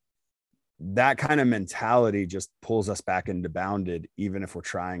 That kind of mentality just pulls us back into Bounded, even if we're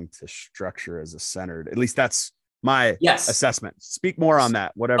trying to structure as a centered. At least that's my assessment. Speak more on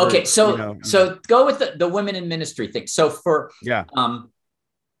that. Whatever. Okay, so so go with the women in ministry thing. So for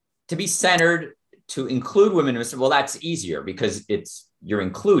to be centered, to include women in ministry, well, that's easier because you're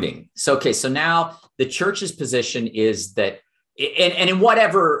including. So so now the church's position is that, and in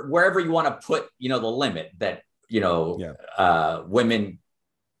wherever you want to put the limit, that women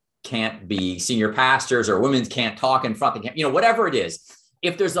can't be senior pastors or women can't talk in front of the whatever it is.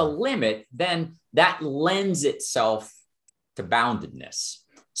 If there's a limit, then that lends itself to boundedness.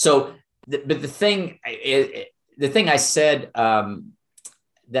 So, but the thing I said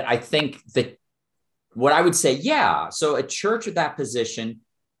that I think that what I would say, so a church with that position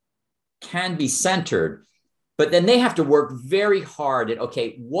can be centered, but then they have to work very hard at,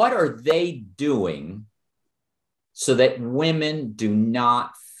 okay, what are they doing so that women do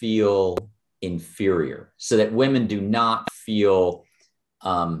not feel inferior, so that women do not feel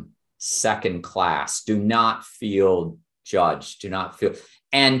second class, do not feel judged, do not feel,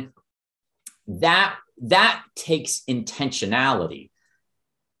 and that takes intentionality.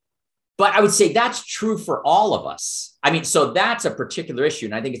 But I would say that's true for all of us. I mean, so that's a particular issue,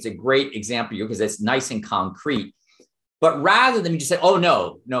 and I think it's a great example because it's nice and concrete. But rather than just say, oh,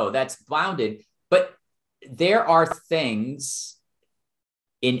 no, that's bounded, but there are things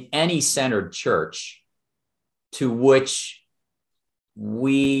in any centered church to which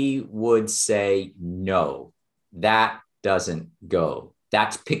we would say, no, that doesn't go.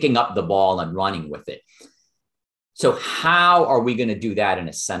 That's picking up the ball and running with it. So how are we going to do that in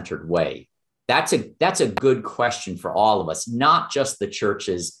a centered way? That's a good question for all of us, not just the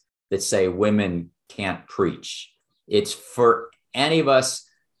churches that say women can't preach. It's for any of us.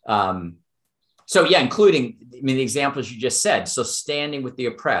 Including, the examples you just said. So standing with the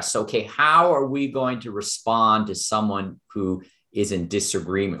oppressed. Okay, how are we going to respond to someone who is in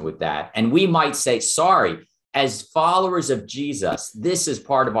disagreement with that? And we might say, sorry, as followers of Jesus, this is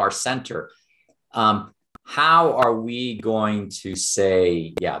part of our center. How are we going to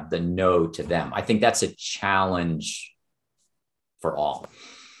say, the no to them? I think that's a challenge for all.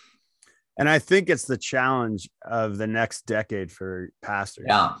 And I think it's the challenge of the next decade for pastors.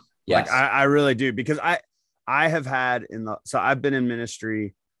 Yeah. Yes. Like I really do, because I have had so I've been in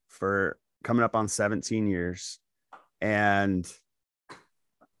ministry for coming up on 17 years, and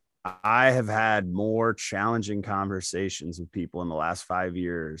I have had more challenging conversations with people in the last 5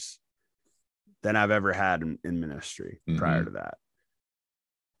 years than I've ever had in ministry prior to that.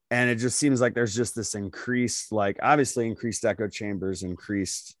 And it just seems like there's just this increased, obviously increased echo chambers,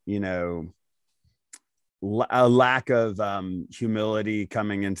 increased, a lack of humility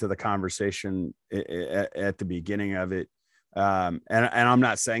coming into the conversation at the beginning of it. And I'm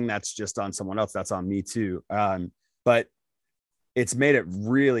not saying that's just on someone else, that's on me too. But it's made it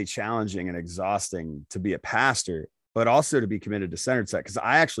really challenging and exhausting to be a pastor, but also to be committed to Centered Set. Because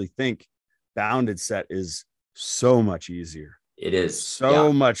I actually think Bounded Set is so much easier. It is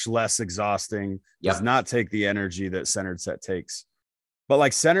so much less exhausting. Does not take the energy that Centered Set takes.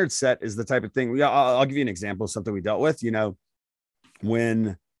 But Centered Set is the type of thing. I'll give you an example of something we dealt with.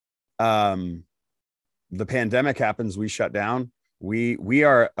 When the pandemic happens, we shut down. We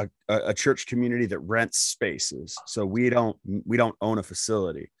are a church community that rents spaces, so we don't own a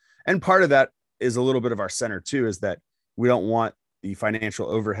facility. And part of that is a little bit of our center too, is that we don't want the financial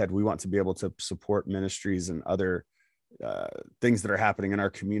overhead. We want to be able to support ministries and other things that are happening in our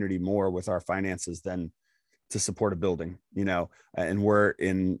community more with our finances than to support a building, and we're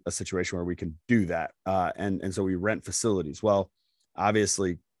in a situation where we can do that. And so we rent facilities. Well,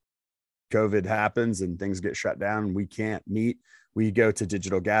 obviously COVID happens and things get shut down. We can't meet. We go to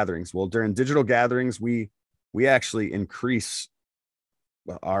digital gatherings. Well, during digital gatherings, we actually increase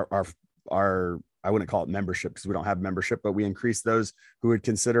our I wouldn't call it membership because we don't have membership, but we increase those who would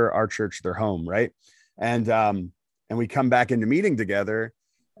consider our church their home. Right. And we come back into meeting together,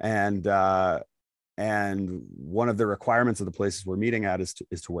 and one of the requirements of the places we're meeting at is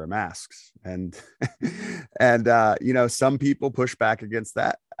to wear masks. And some people push back against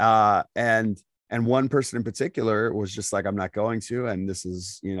that. And one person in particular was just like, I'm not going to, and this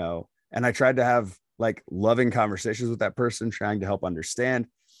is, and I tried to have loving conversations with that person, trying to help understand.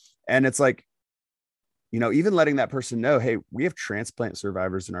 And it's even letting that person know, hey, we have transplant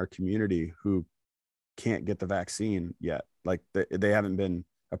survivors in our community who can't get the vaccine yet. Like they haven't been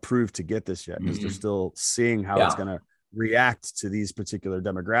approved to get this yet because they're still seeing how it's going to react to these particular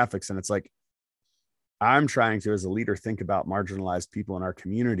demographics. And it's like, I'm trying to, as a leader, think about marginalized people in our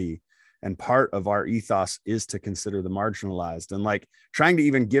community. And part of our ethos is to consider the marginalized, and like trying to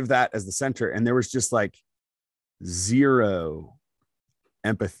even give that as the center. And there was just like zero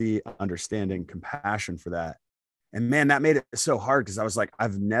empathy, understanding, compassion for that. And man, that made it so hard because I was like,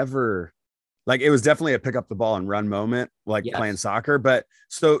 I've never, like, it was definitely a pick up the ball and run moment, like playing soccer. But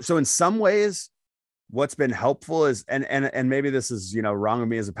so in some ways, what's been helpful is, and maybe this is, you know, wrong of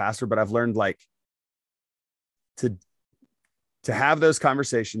me as a pastor, but I've learned like to have those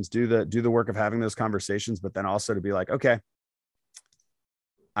conversations, do the work of having those conversations, but then also to be like, okay,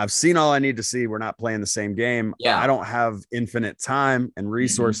 I've seen all I need to see. We're not playing the same game. I don't have infinite time and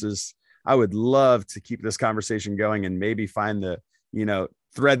resources. I would love to keep this conversation going and maybe find the, you know,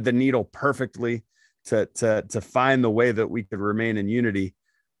 thread the needle perfectly to find the way that we could remain in unity.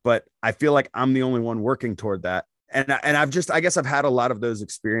 But I feel like I'm the only one working toward that. And I guess I've had a lot of those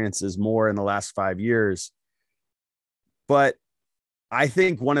experiences more in the last 5 years. But I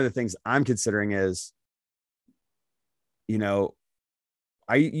think one of the things I'm considering is, you know,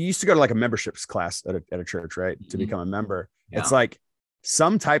 I used to go to like a memberships class at a church, right? To become a member. It's like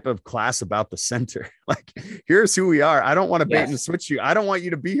some type of class about the center. Like, here's who we are. I don't want to bait and switch you. I don't want you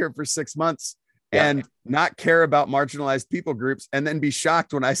to be here for 6 months and not care about marginalized people groups, and then be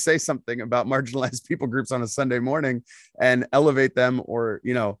shocked when I say something about marginalized people groups on a Sunday morning and elevate them, or,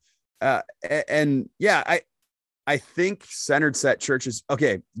 you know, I think centered set churches.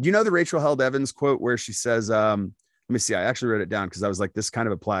 Okay. You know, the Rachel Held Evans quote where she says, let me see, I actually wrote it down because I was like, this kind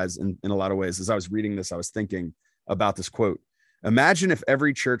of applies in a lot of ways. As I was reading this, I was thinking about this quote. Imagine if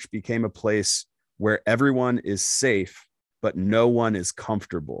every church became a place where everyone is safe, but no one is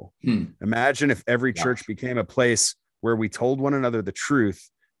comfortable. Imagine if every church became a place where we told one another the truth,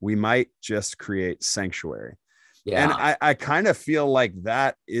 we might just create sanctuary. And I kind of feel like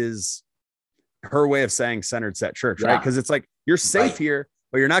that is her way of saying centered set church, right? Because it's like, you're safe here,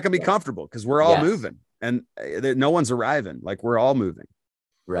 but you're not going to be comfortable because we're all moving. And no one's arriving. Like, we're all moving.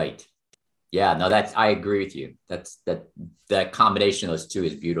 Right. Yeah, no, I agree with you. That combination of those two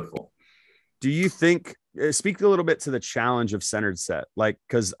is beautiful. Do you think, speak a little bit to the challenge of centered set? Like,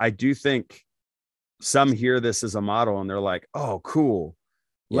 cause I do think some hear this as a model and they're like, oh, cool.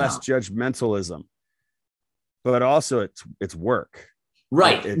 Less judgmentalism, but also it's work.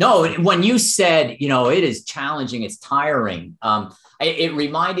 Right. No, when you said, you know, it is challenging, it's tiring. It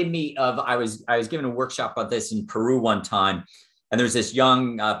reminded me of, I was given a workshop about this in Peru one time, and there's this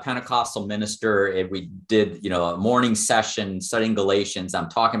young Pentecostal minister. And we did, you know, a morning session studying Galatians. I'm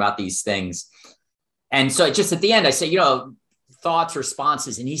talking about these things. And so just at the end, I said, you know, thoughts,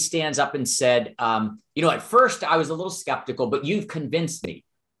 responses. And he stands up and said, you know, at first I was a little skeptical, but you've convinced me.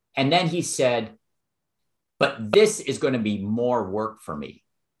 And then he said, but this is going to be more work for me.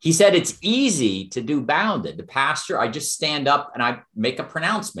 He said, it's easy to do Bounded. The pastor, I just stand up and I make a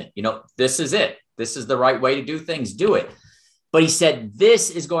pronouncement. You know, this is it. This is the right way to do things. Do it. But he said, this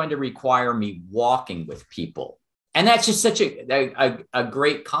is going to require me walking with people. And that's just such a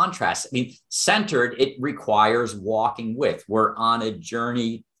great contrast. I mean, centered, it requires walking with. We're on a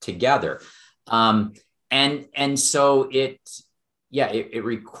journey together. And so it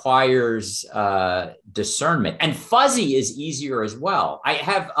requires discernment, and fuzzy is easier as well. I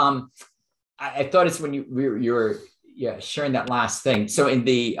have, I thought it's when you were sharing that last thing. So in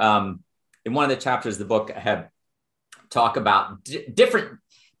in one of the chapters of the book, I have talk about different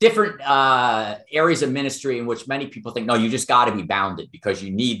areas of ministry in which many people think, no, you just got to be bounded because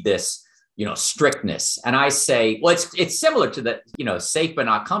you need this, you know, strictness. And I say, well, it's similar to the, you know, safe but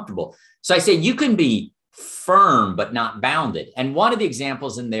not comfortable. So I say you can be firm but not bounded. And one of the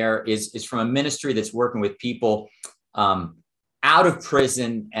examples in there is from a ministry that's working with people out of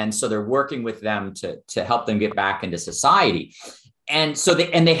prison, and so they're working with them to help them get back into society. And so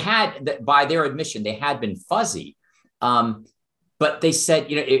they had, by their admission, they had been fuzzy, but they said,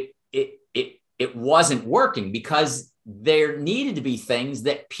 you know, it wasn't working because there needed to be things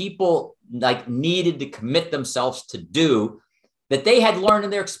that people like needed to commit themselves to do that they had learned in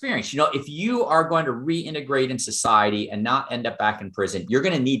their experience. You know, if you are going to reintegrate in society and not end up back in prison, you're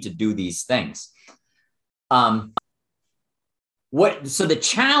going to need to do these things. So the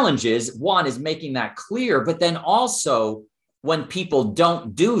challenge is, one is making that clear, but then also when people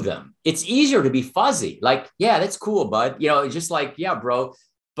don't do them, it's easier to be fuzzy. Like, yeah, that's cool, bud. You know, just like, yeah, bro.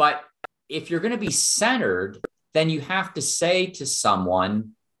 But if you're going to be centered, then you have to say to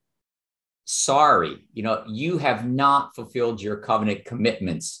someone, sorry, you know, you have not fulfilled your covenant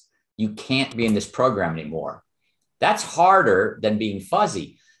commitments you can't be in this program anymore. That's harder than being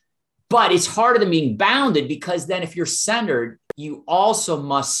fuzzy, but it's harder than being bounded, because then if you're centered, you also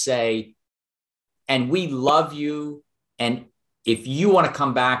must say, and we love you. And if you want to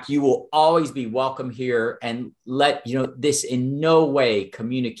come back, you will always be welcome here. And let, this in no way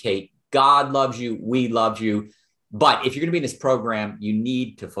communicate God loves you, we love you. But if you're going to be in this program, you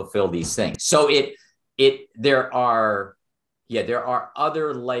need to fulfill these things. So there are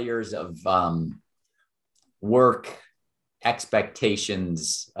other layers of work,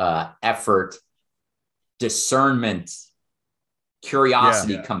 expectations, effort, discernment,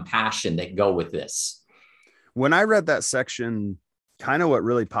 curiosity, compassion that go with this. When I read that section, kind of what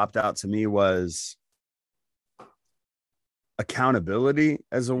really popped out to me was accountability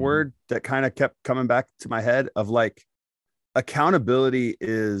as a word that kind of kept coming back to my head, of like, accountability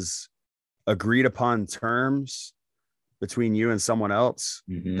is agreed upon terms between you and someone else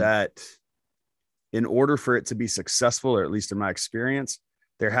that in order for it to be successful, or at least in my experience,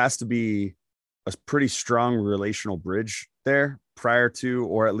 there has to be a pretty strong relational bridge there prior to,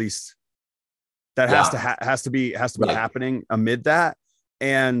 or at least that has to be happening amid that.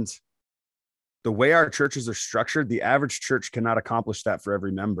 And the way our churches are structured, the average church cannot accomplish that for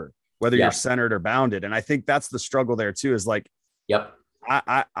every member, whether you're centered or bounded. And I think that's the struggle there too, is like,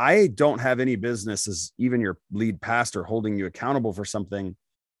 I don't have any business as even your lead pastor holding you accountable for something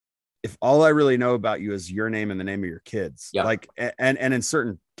if all I really know about you is your name and the name of your kids. Like, and in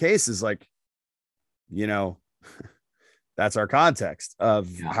certain cases, like, that's our context of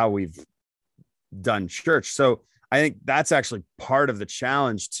how we've done church. So I think that's actually part of the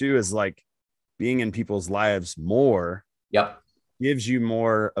challenge too, is like being in people's lives more gives you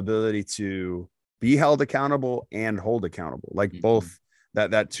more ability to be held accountable and hold accountable, like both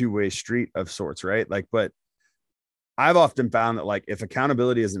that two-way street of sorts. Right. Like, but I've often found that, like, if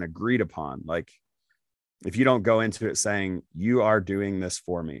accountability isn't agreed upon, like if you don't go into it saying, you are doing this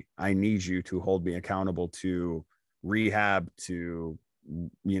for me, I need you to hold me accountable to rehab, to,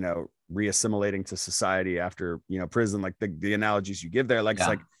 reassimilating to society after, prison, like the analogies you give there, like, it's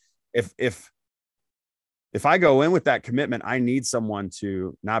like, if I go in with that commitment, I need someone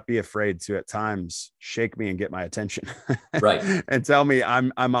to not be afraid to at times shake me and get my attention, right? And tell me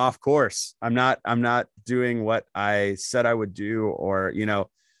I'm off course. I'm not doing what I said I would do, or,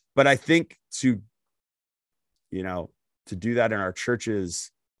 but I think to do that in our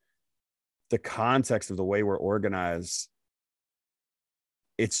churches, the context of the way we're organized,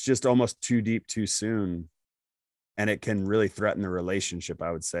 it's just almost too deep too soon. And it can really threaten the relationship,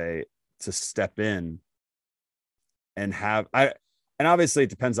 I would say, to step in and and obviously it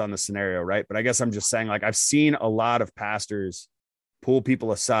depends on the scenario, right? But I guess I'm just saying, like, I've seen a lot of pastors pull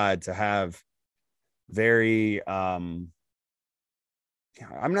people aside to have very, I'm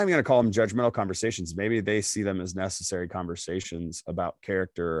not even going to call them judgmental conversations. Maybe they see them as necessary conversations about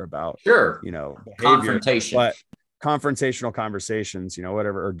character, about, behavior, confrontation, but confrontational conversations,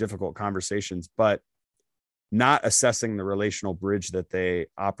 whatever, or difficult conversations, but not assessing the relational bridge that they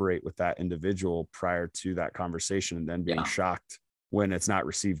operate with that individual prior to that conversation, and then being shocked when it's not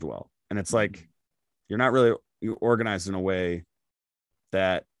received well. And it's like, you're not really organized in a way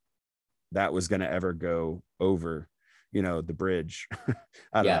that was going to ever go over, the bridge.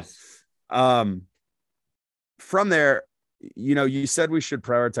 I don't know. From there, you said we should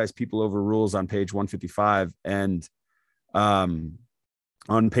prioritize people over rules on page 155, and on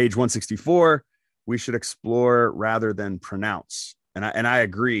page 164, we should explore rather than pronounce. And I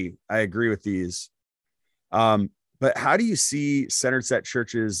agree with these. But how do you see centered set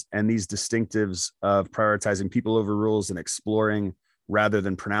churches and these distinctives of prioritizing people over rules and exploring rather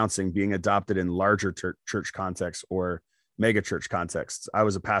than pronouncing being adopted in larger church contexts or mega church contexts? I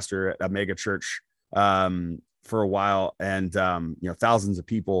was a pastor at a mega church for a while, and thousands of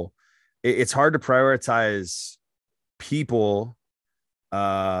people. It's hard to prioritize people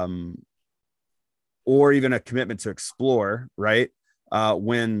or even a commitment to explore, right?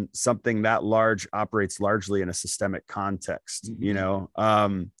 When something that large operates largely in a systemic context,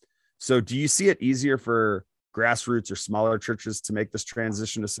 so do you see it easier for grassroots or smaller churches to make this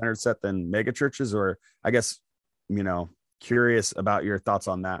transition to centered set than mega churches? Or I guess, curious about your thoughts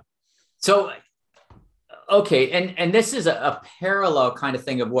on that. So, okay. And this is a parallel kind of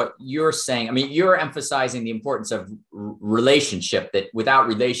thing of what you're saying. I mean, you're emphasizing the importance of relationship, that without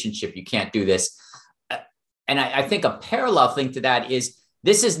relationship, you can't do this. And I think a parallel thing to that is,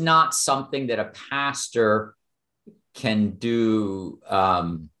 this is not something that a pastor can do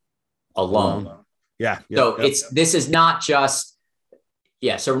alone. So this is not just,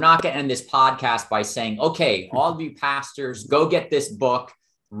 so we're not going to end this podcast by saying, okay, all of you pastors, go get this book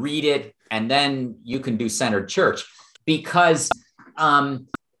read it, and then you can do centered church. Because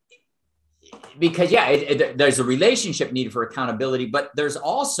there's a relationship needed for accountability, but there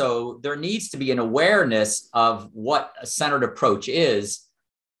needs to be an awareness of what a centered approach is.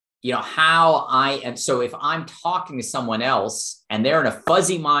 How I am. So if I'm talking to someone else and they're in a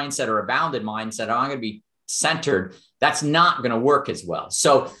fuzzy mindset or a bounded mindset, I'm going to be centered. That's not going to work as well.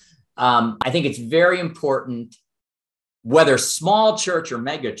 So I think it's very important, whether small church or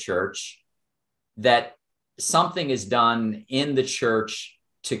mega church, that something is done in the church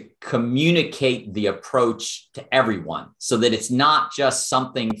to communicate the approach to everyone, so that it's not just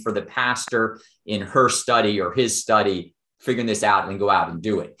something for the pastor in her study or his study, figuring this out and go out and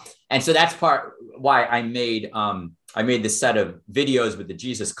do it. And so that's part why I made this set of videos with the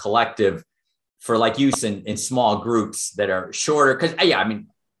Jesus Collective for like use in small groups that are shorter. Because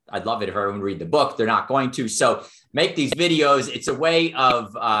I'd love it if everyone read the book. They're not going to. So make these videos. It's a way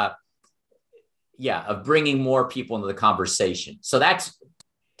of bringing more people into the conversation. So that's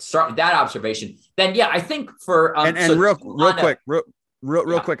start with that observation. Then, I think for real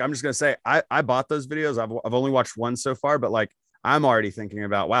quick, I'm just gonna say I bought those videos. I've only watched one so far, but like I'm already thinking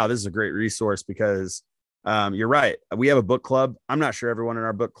about, wow, this is a great resource, because you're right. We have a book club. I'm not sure everyone in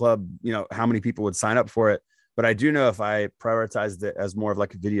our book club, how many people would sign up for it, but I do know if I prioritized it as more of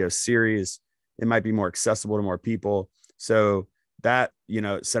like a video series, it might be more accessible to more people. So that,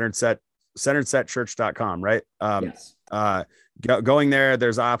 centeredsetchurch.com, right? Yes. Going there,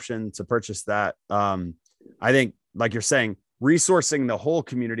 there's option to purchase that. I think, like you're saying, resourcing the whole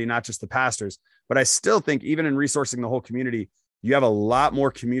community, not just the pastors, but I still think even in resourcing the whole community, you have a lot more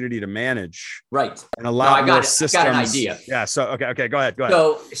community to manage. Right. And a lot more systems. I got an idea. Yeah. So, okay. Go ahead.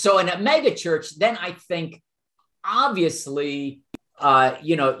 So in a mega church, then I think obviously,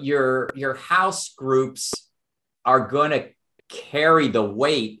 your house groups are going to carry the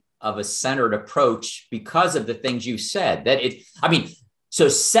weight of a centered approach because of the things you said. So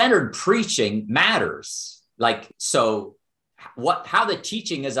centered preaching matters. How the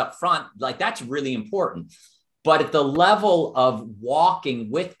teaching is up front, like that's really important. But at the level of walking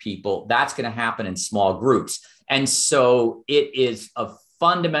with people, that's going to happen in small groups. And so it is of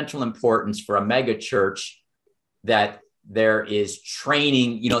fundamental importance for a mega church that there is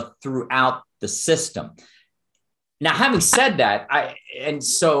training, throughout the system. Now, having said that,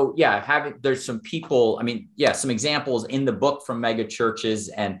 there's some people, some examples in the book from mega churches,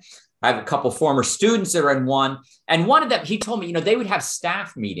 and I have a couple former students that are in one. And one of them, he told me, they would have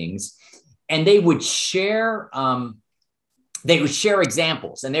staff meetings and they would share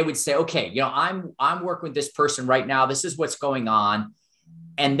examples, and they would say, okay, I'm working with this person right now. This is what's going on.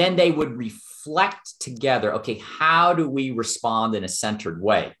 And then they would reflect together, okay, how do we respond in a centered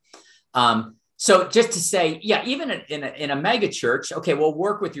way? So just to say, even in a mega church, okay, we'll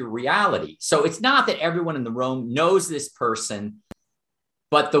work with your reality. So it's not that everyone in the room knows this person,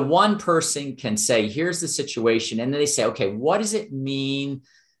 but the one person can say, here's the situation. And then they say, okay, what does it mean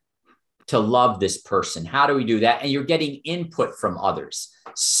to love this person? How do we do that? And you're getting input from others.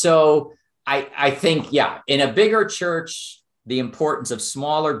 So I think, in a bigger church, the importance of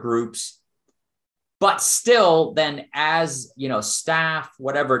smaller groups, but still then as, staff,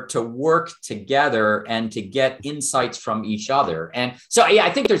 whatever, to work together and to get insights from each other. And so, I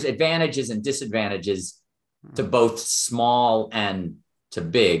think there's advantages and disadvantages to both small and to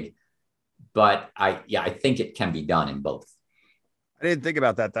big, but I think it can be done in both. I didn't think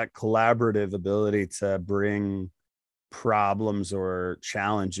about that collaborative ability to bring problems or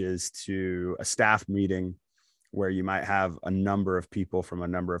challenges to a staff meeting where you might have a number of people from a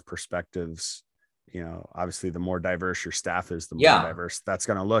number of perspectives. Obviously the more diverse your staff is, the more diverse that's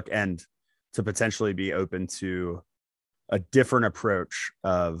going to look, and to potentially be open to a different approach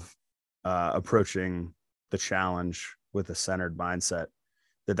of approaching the challenge with a centered mindset,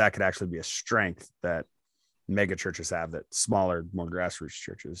 that could actually be a strength that mega churches have that smaller, more grassroots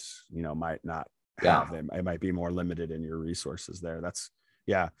churches, might not have. It might be more limited in your resources there.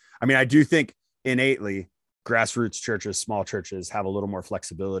 I do think innately grassroots churches, small churches have a little more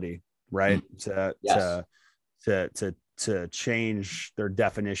flexibility, right? To change their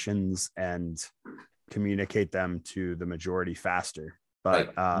definitions and communicate them to the majority faster.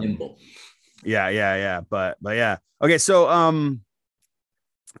 But nimble. But yeah. Okay. So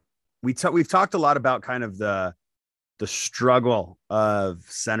we've talked a lot about kind of the struggle of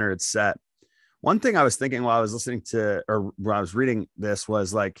centered set. One thing I was thinking while I was listening to, or when I was reading this,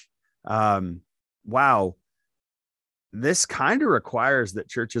 was like, wow, this kind of requires that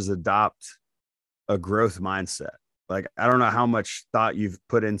churches adopt a growth mindset. Like, I don't know how much thought you've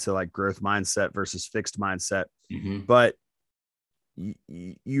put into like growth mindset versus fixed mindset, but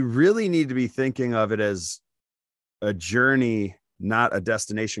you really need to be thinking of it as a journey, not a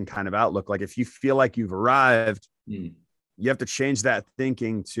destination kind of outlook. Like if you feel like you've arrived, you have to change that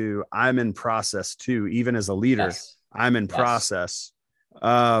thinking to I'm in process too. Even as a leader, Yes. I'm in process.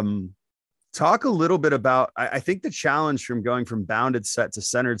 Talk a little bit about, I think the challenge from going from bounded set to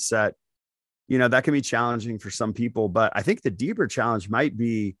centered set, that can be challenging for some people, but I think the deeper challenge might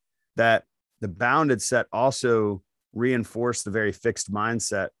be that the bounded set also reinforce the very fixed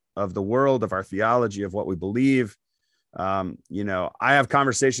mindset of the world, of our theology, of what we believe. I have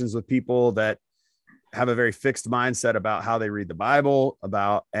conversations with people that have a very fixed mindset about how they read the Bible,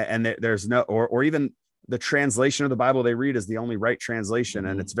 and there's no, or even the translation of the Bible they read is the only right translation.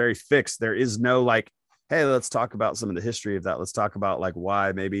 And it's very fixed. There is no like, hey, let's talk about some of the history of that. Let's talk about like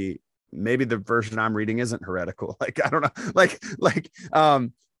why maybe the version I'm reading isn't heretical. Like, I don't know,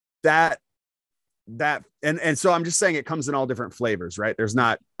 that. And so I'm just saying it comes in all different flavors, right?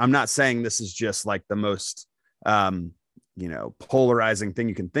 I'm not saying this is just like the most, polarizing thing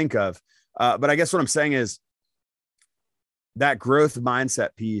you can think of. But I guess what I'm saying is that growth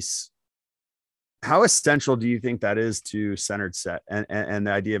mindset piece, how essential do you think that is to centered set and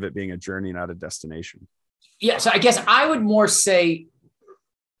the idea of it being a journey, not a destination? Yeah. So I guess I would more say,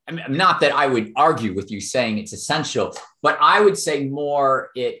 I mean, not that I would argue with you saying it's essential, but I would say more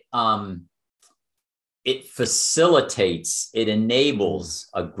it facilitates, it enables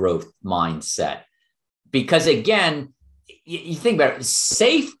a growth mindset. Because again, you think about it,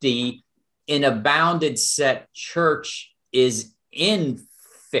 safety in a bounded set church is in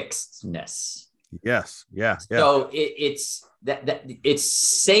fixedness. Yes. Yeah. So it's it's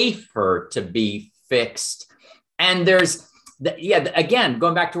safer to be fixed. And there's, again,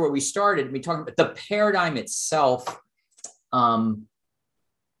 going back to where we started, we talked about the paradigm itself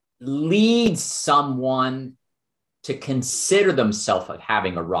leads someone to consider themselves of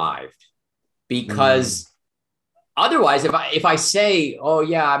having arrived. Because otherwise, if I say, oh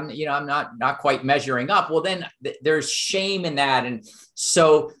yeah, I'm not quite measuring up, well then there's shame in that. And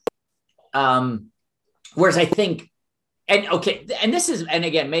so, whereas I think, and this is, and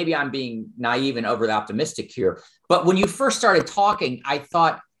again, maybe I'm being naive and overly optimistic here, but when you first started talking, I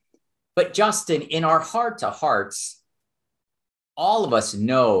thought, but Justin, in our heart to hearts, all of us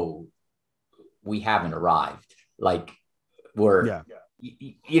know we haven't arrived. Like we're,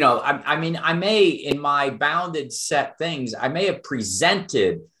 I mean, I may, in my bounded set things, I may have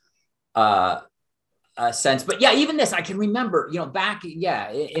presented a sense, but yeah, even this, I can remember, back,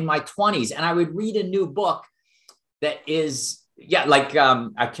 in my 20s, and I would read a new book that is, like,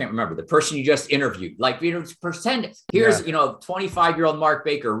 I can't remember the person you just interviewed, like, pretend here's, 25-year-old Mark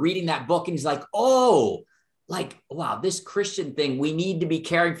Baker reading that book. And he's like, oh, like, wow, this Christian thing, we need to be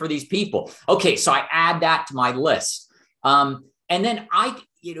caring for these people. Okay. So I add that to my list. And then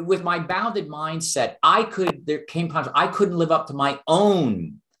with my bounded mindset, there came times I couldn't live up to my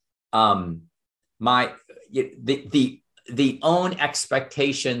own, the own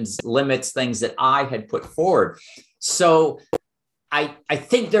expectations, limits, things that I had put forward. So I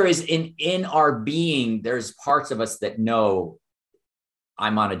think there is in our being, there's parts of us that know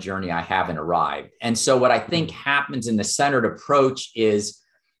I'm on a journey, I haven't arrived. And so what I think happens in the centered approach is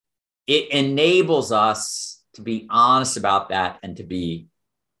it enables us to be honest about that and to be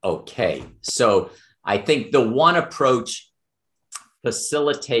okay. So I think the one approach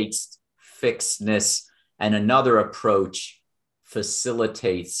facilitates fixedness, and another approach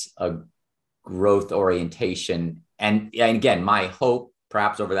facilitates a growth orientation. And again, my hope,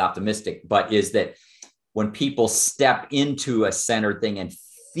 perhaps overly optimistic, but is that when people step into a centered thing and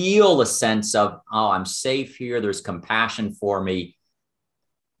feel a sense of, oh, I'm safe here, there's compassion for me,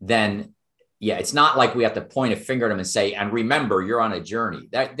 then it's not like we have to point a finger at them and say, and remember, you're on a journey.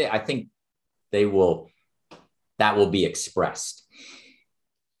 I think that will be expressed.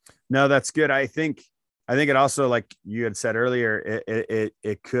 No, that's good. I think it also, like you had said earlier,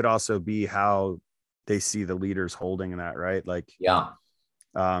 it could also be how they see the leaders holding that, right? Like,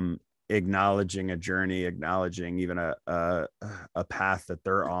 acknowledging a journey, acknowledging even a path that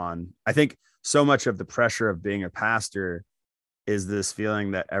they're on. I think so much of the pressure of being a pastor is this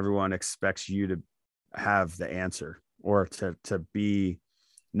feeling that everyone expects you to have the answer, or to be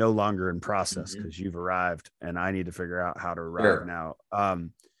no longer in process because you've arrived and I need to figure out how to arrive now.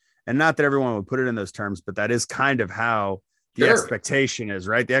 And not that everyone would put it in those terms, but that is kind of how the expectation is,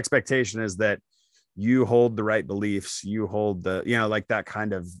 right? The expectation is that you hold the right beliefs, you hold the, like that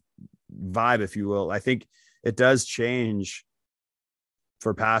kind of vibe, if you will. I think it does change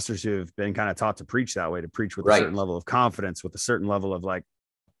for pastors who have been kind of taught to preach that way, to preach with a certain level of confidence, with a certain level of like,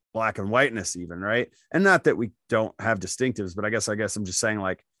 black and whiteness even, right? And not that we don't have distinctives, but I guess I'm just saying,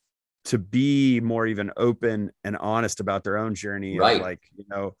 like, to be more even open and honest about their own journey. Right. Of, like,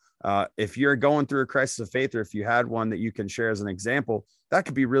 if you're going through a crisis of faith, or if you had one that you can share as an example, that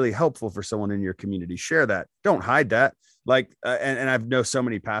could be really helpful for someone in your community. Share that. Don't hide that. Like, and I've known so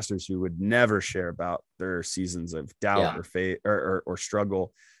many pastors who would never share about their seasons of doubt or faith or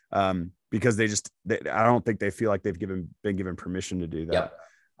struggle, because I don't think they feel like they've been given permission to do that.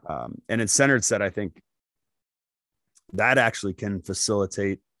 And in Centered Set, I think that actually can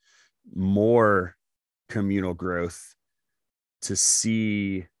facilitate more communal growth, to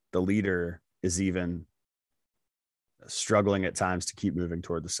see the leader is even struggling at times to keep moving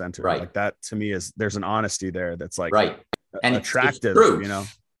toward the center. Right. Like, that to me there's an honesty there that's like, right. And attractive, it's true.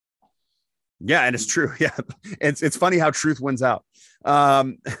 Yeah. And it's true. Yeah. It's funny how truth wins out.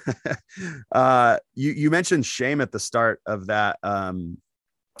 You mentioned shame at the start of that,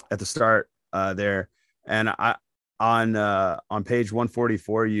 there. And on page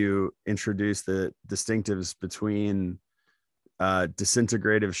 144, you introduced the distinctives between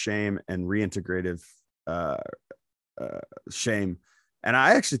disintegrative shame and reintegrative shame. And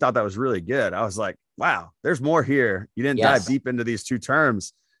I actually thought that was really good. I was like, wow, there's more here. You didn't dive deep into these two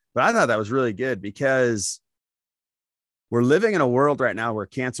terms, but I thought that was really good, because we're living in a world right now where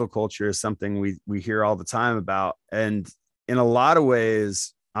cancel culture is something we hear all the time about. And in a lot of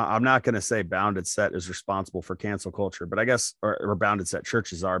ways, I'm not going to say Bounded Set is responsible for cancel culture, but I guess, or Bounded Set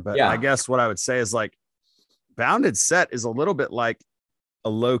churches are, but I guess what I would say is, like, Bounded Set is a little bit like a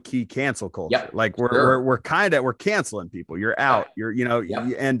low key cancel culture. Yep. Like we're canceling people. You're out,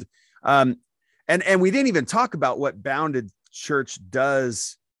 and we didn't even talk about what Bounded Church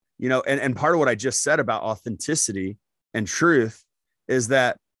does, and part of what I just said about authenticity and truth is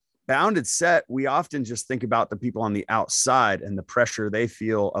that Bounded Set, we often just think about the people on the outside and the pressure they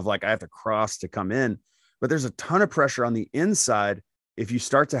feel of, like, I have to cross to come in, but there's a ton of pressure on the inside. If you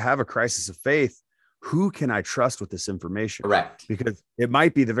start to have a crisis of faith, who can I trust with this information? Correct. Because it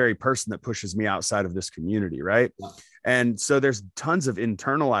might be the very person that pushes me outside of this community. Right. Yeah. And so there's tons of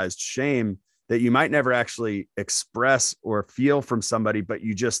internalized shame that you might never actually express or feel from somebody, but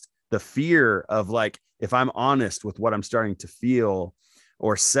the fear of, like, if I'm honest with what I'm starting to feel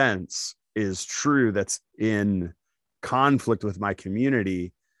or sense is true, that's in conflict with my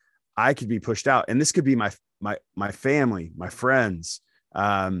community, I could be pushed out. And this could be my family, my friends,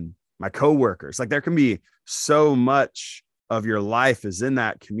 my coworkers. Like, there can be so much of your life is in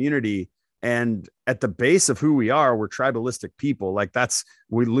that community. And at the base of who we are, we're tribalistic people. Like,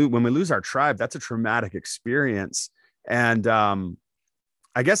 when we lose our tribe, that's a traumatic experience. And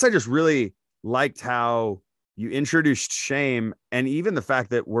I guess I just really liked how you introduced shame, and even the fact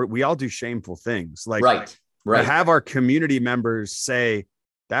that we all do shameful things. Like, right. To have our community members say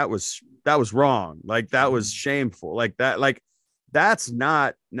that was wrong. Like, that was shameful. Like that, that's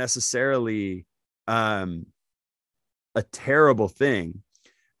not necessarily a terrible thing,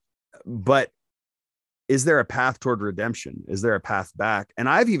 but is there a path toward redemption? Is there a path back? And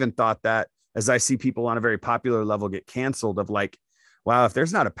I've even thought that, as I see people on a very popular level get canceled, of like, wow, if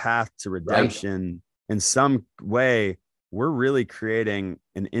there's not a path to redemption in some way, we're really creating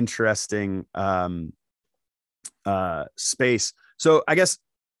an interesting space. So I guess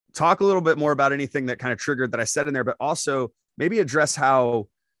talk a little bit more about anything that kind of triggered that I said in there, but also maybe address how,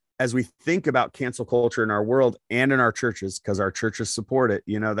 as we think about cancel culture in our world and in our churches, because our churches support it,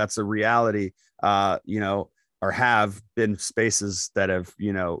 that's a reality, or have been spaces that have,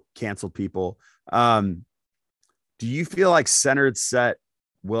 canceled people. Do you feel like Centered Set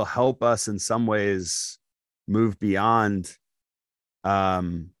will help us in some ways move beyond,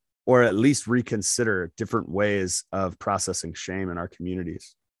 or at least reconsider different ways of processing shame in our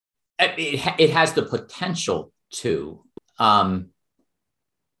communities? It has the potential to, and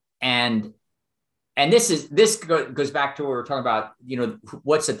this goes back to what we're talking about,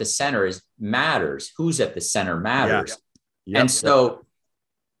 what's at the center matters. Who's at the center matters. Yeah. Yep. And so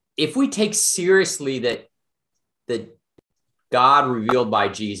if we take seriously that God revealed by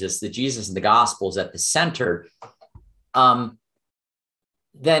Jesus, that Jesus in the gospel is at the center, then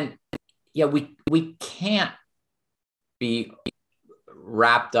we can't be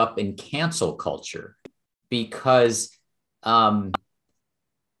wrapped up in cancel culture, because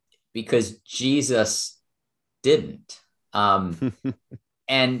Jesus didn't. And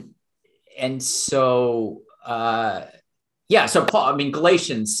so so Paul,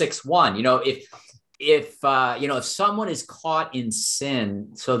 Galatians 6:1, if someone is caught in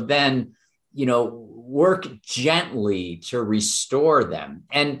sin, so then, work gently to restore them.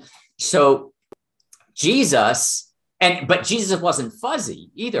 And so Jesus, but Jesus wasn't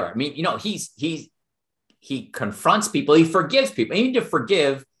fuzzy either. I mean, he confronts people, he forgives people. Even to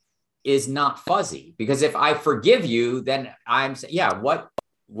forgive is not fuzzy, because if I forgive you, then I'm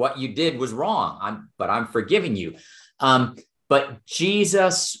what you did was wrong. But I'm forgiving you. But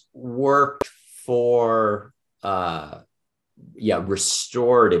Jesus worked for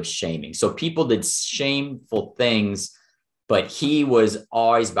restorative shaming. So people did shameful things, but he was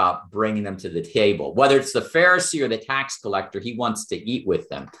always about bringing them to the table. Whether it's the Pharisee or the tax collector, he wants to eat with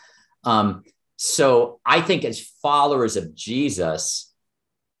them. So I think as followers of Jesus,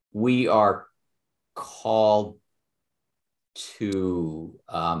 we are called to,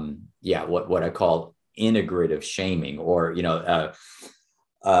 what I call integrative shaming, or,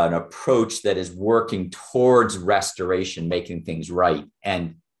 an approach that is working towards restoration, making things right.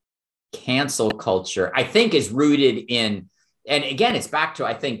 And cancel culture, I think, is rooted in, and again, it's back to,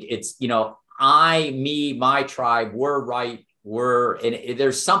 I think it's, I, me, my tribe, we're right. And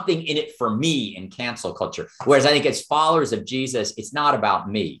there's something in it for me in cancel culture. Whereas I think as followers of Jesus, it's not about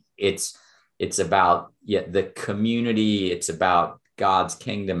me. It's about the community. It's about God's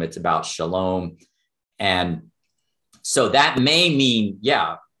kingdom. It's about shalom. And so that may mean,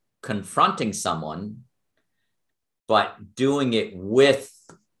 confronting someone, but doing it with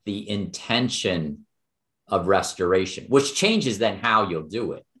the intention of restoration, which changes then how you'll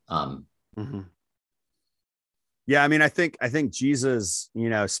do it. Yeah, I mean, I think Jesus,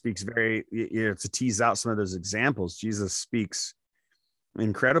 speaks very, to tease out some of those examples. Jesus speaks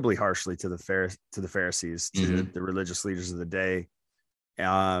incredibly harshly to the Pharisees, to the religious leaders of the day,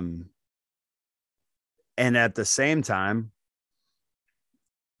 and at the same time,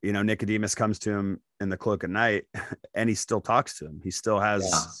 Nicodemus comes to him in the cloak of night, and he still talks to him. He still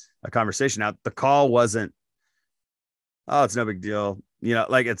has a conversation. Now, the call wasn't, "Oh, it's no big deal."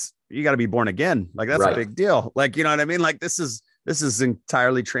 It's, you got to be born again. Like, that's a big deal. Like, you know what I mean? Like, this is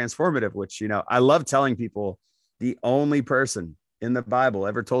entirely transformative, which, I love telling people the only person in the Bible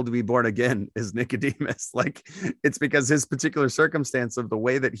ever told to be born again is Nicodemus. Like, it's because his particular circumstance of the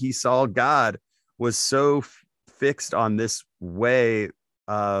way that he saw God was so fixed on this way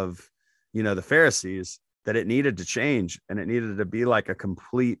of, the Pharisees, that it needed to change, and it needed to be like a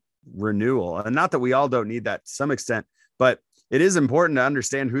complete renewal. And not that we all don't need that to some extent, but it is important to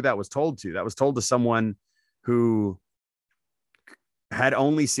understand who that was told to. That was told to someone who had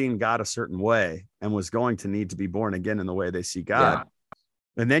only seen God a certain way and was going to need to be born again in the way they see God.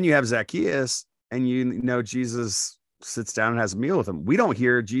 Yeah. And then you have Zacchaeus, and Jesus sits down and has a meal with him. We don't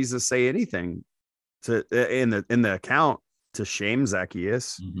hear Jesus say anything in the account to shame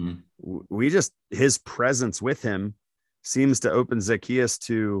Zacchaeus. We just, his presence with him seems to open Zacchaeus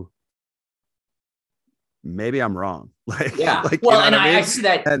to, maybe I'm wrong. I see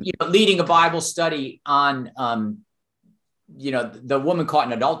that, leading a Bible study on, the woman caught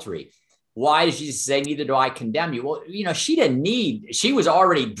in adultery. Why does Jesus say, "Neither do I condemn you"? Well, she was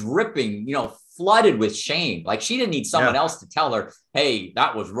already dripping, flooded with shame. Like, she didn't need someone else to tell her, "Hey,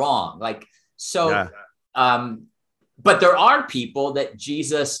 that was wrong." But there are people that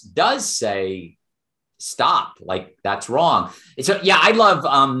Jesus does say, "Stop, like, that's wrong." And so, I love,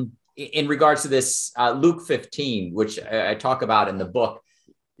 in regards to this, Luke 15, which I talk about in the book.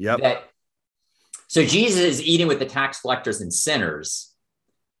 So Jesus is eating with the tax collectors and sinners,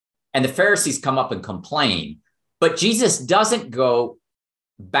 and the Pharisees come up and complain, but Jesus doesn't go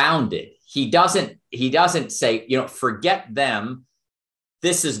bounded. He doesn't say, forget them.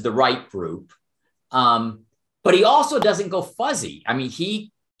 This is the right group. But he also doesn't go fuzzy. I mean,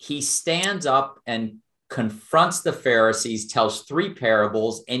 he stands up and confronts the Pharisees, tells 3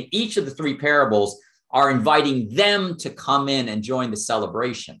 parables, and each of the 3 parables are inviting them to come in and join the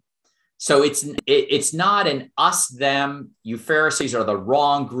celebration. So it's not an us, them, you Pharisees are the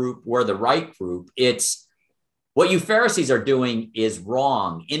wrong group, we're the right group. It's what you Pharisees are doing is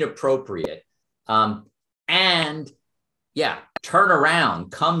wrong, inappropriate. Turn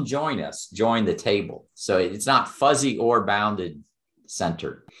around, come join us, join the table. So it's not fuzzy or bounded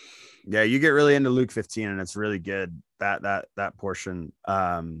centered. Yeah, you get really into Luke 15, and it's really good, that portion.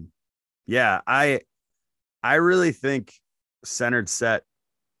 I really think centered set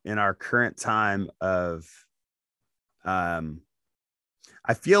in our current time of, I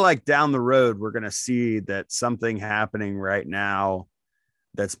feel like down the road, we're going to see that something happening right now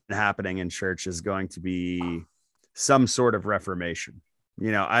that's been happening in church is going to be some sort of reformation.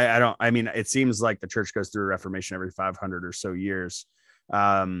 It seems like the church goes through a reformation every 500 or so years.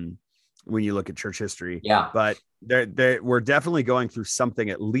 When you look at church history, but we're definitely going through something,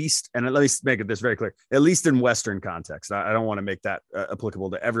 at least, and let me make this very clear, at least in Western context. I don't want to make that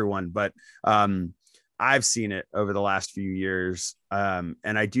applicable to everyone, but I've seen it over the last few years. And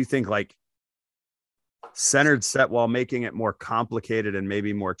I do think like Centered Set, while making it more complicated and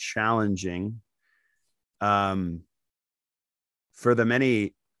maybe more challenging, for the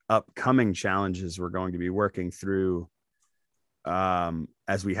many upcoming challenges we're going to be working through,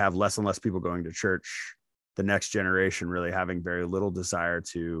 as we have less and less people going to church, the next generation really having very little desire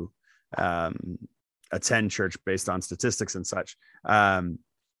to attend church based on statistics and such.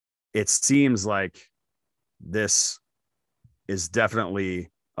 It seems like this is definitely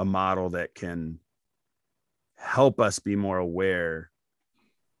a model that can help us be more aware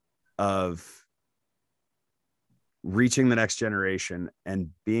of reaching the next generation and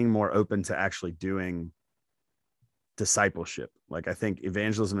being more open to actually doing discipleship. Like, I think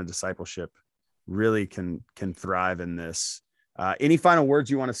evangelism and discipleship really can thrive in this. Any final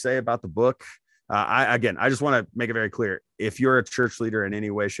words you want to say about the book? I just want to make it very clear. If you're a church leader in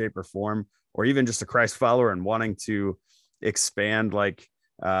any way, shape, or form, or even just a Christ follower and wanting to expand like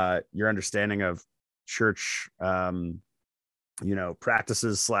your understanding of church,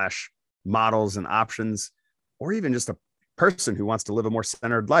 practices / models and options, or even just a person who wants to live a more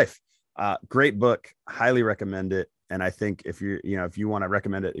centered life, great book, highly recommend it. And I think if you want to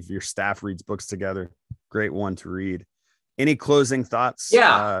recommend it, if your staff reads books together, great one to read. Any closing thoughts?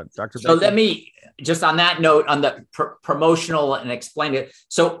 Yeah, Dr. So Baker? let me just on that note, on the promotional and explain it.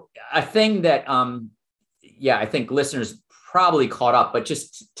 So a thing that, I think listeners probably caught up, but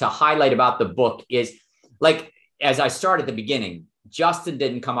just to highlight about the book is, like, as I started at the beginning, Justin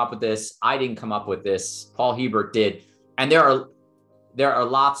didn't come up with this. I didn't come up with this. Paul Hebert did. And there are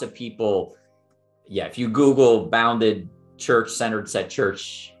lots of people. Yeah. If you Google Bounded Church, Centered Set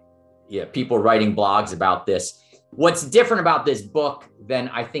Church, people writing blogs about this. What's different about this book than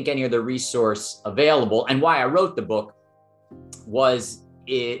I think any other resource available, and why I wrote the book, was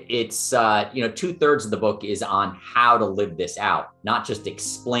it's 2/3 of the book is on how to live this out, not just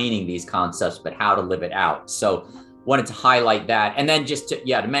explaining these concepts, but how to live it out. So wanted to highlight that. And then just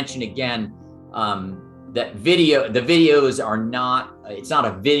to mention again, that the videos are not, it's not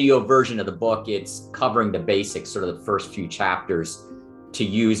a video version of the book. It's covering the basics, sort of the first few chapters, to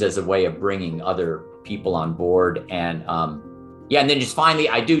use as a way of bringing other people on board. And and then just finally,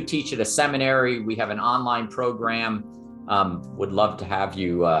 I do teach at a seminary. We have an online program. Would love to have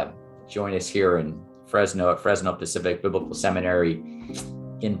you join us here in Fresno, at Fresno Pacific Biblical Seminary,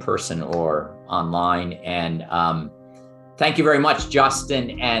 in person or online. And thank you very much,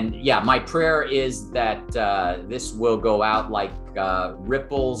 Justin. And my prayer is that this will go out like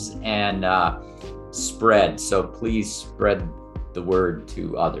ripples and spread. So please spread the word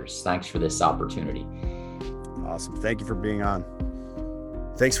to others. Thanks for this opportunity. Awesome. Thank you for being on.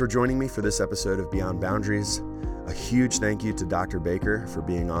 Thanks for joining me for this episode of Beyond Boundaries. A huge thank you to Dr. Baker for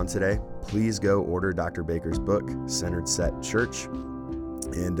being on today. Please go order Dr. Baker's book, Centered Set Church,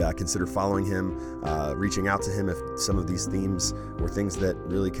 and consider following him, reaching out to him if some of these themes were things that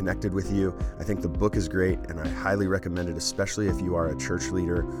really connected with you. I think the book is great, and I highly recommend it, especially if you are a church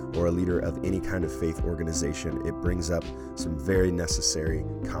leader or a leader of any kind of faith organization. It brings up some very necessary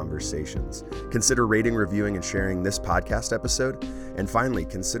conversations. Consider rating, reviewing, and sharing this podcast episode. And finally,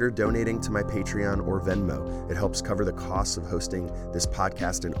 consider donating to my Patreon or Venmo. It helps cover the costs of hosting this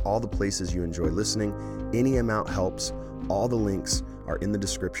podcast in all the places you enjoy listening. Any amount helps. All the links are in the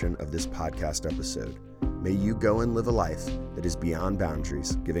description of this podcast episode. May you go and live a life that is beyond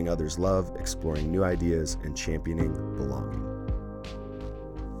boundaries, giving others love, exploring new ideas, and championing belonging.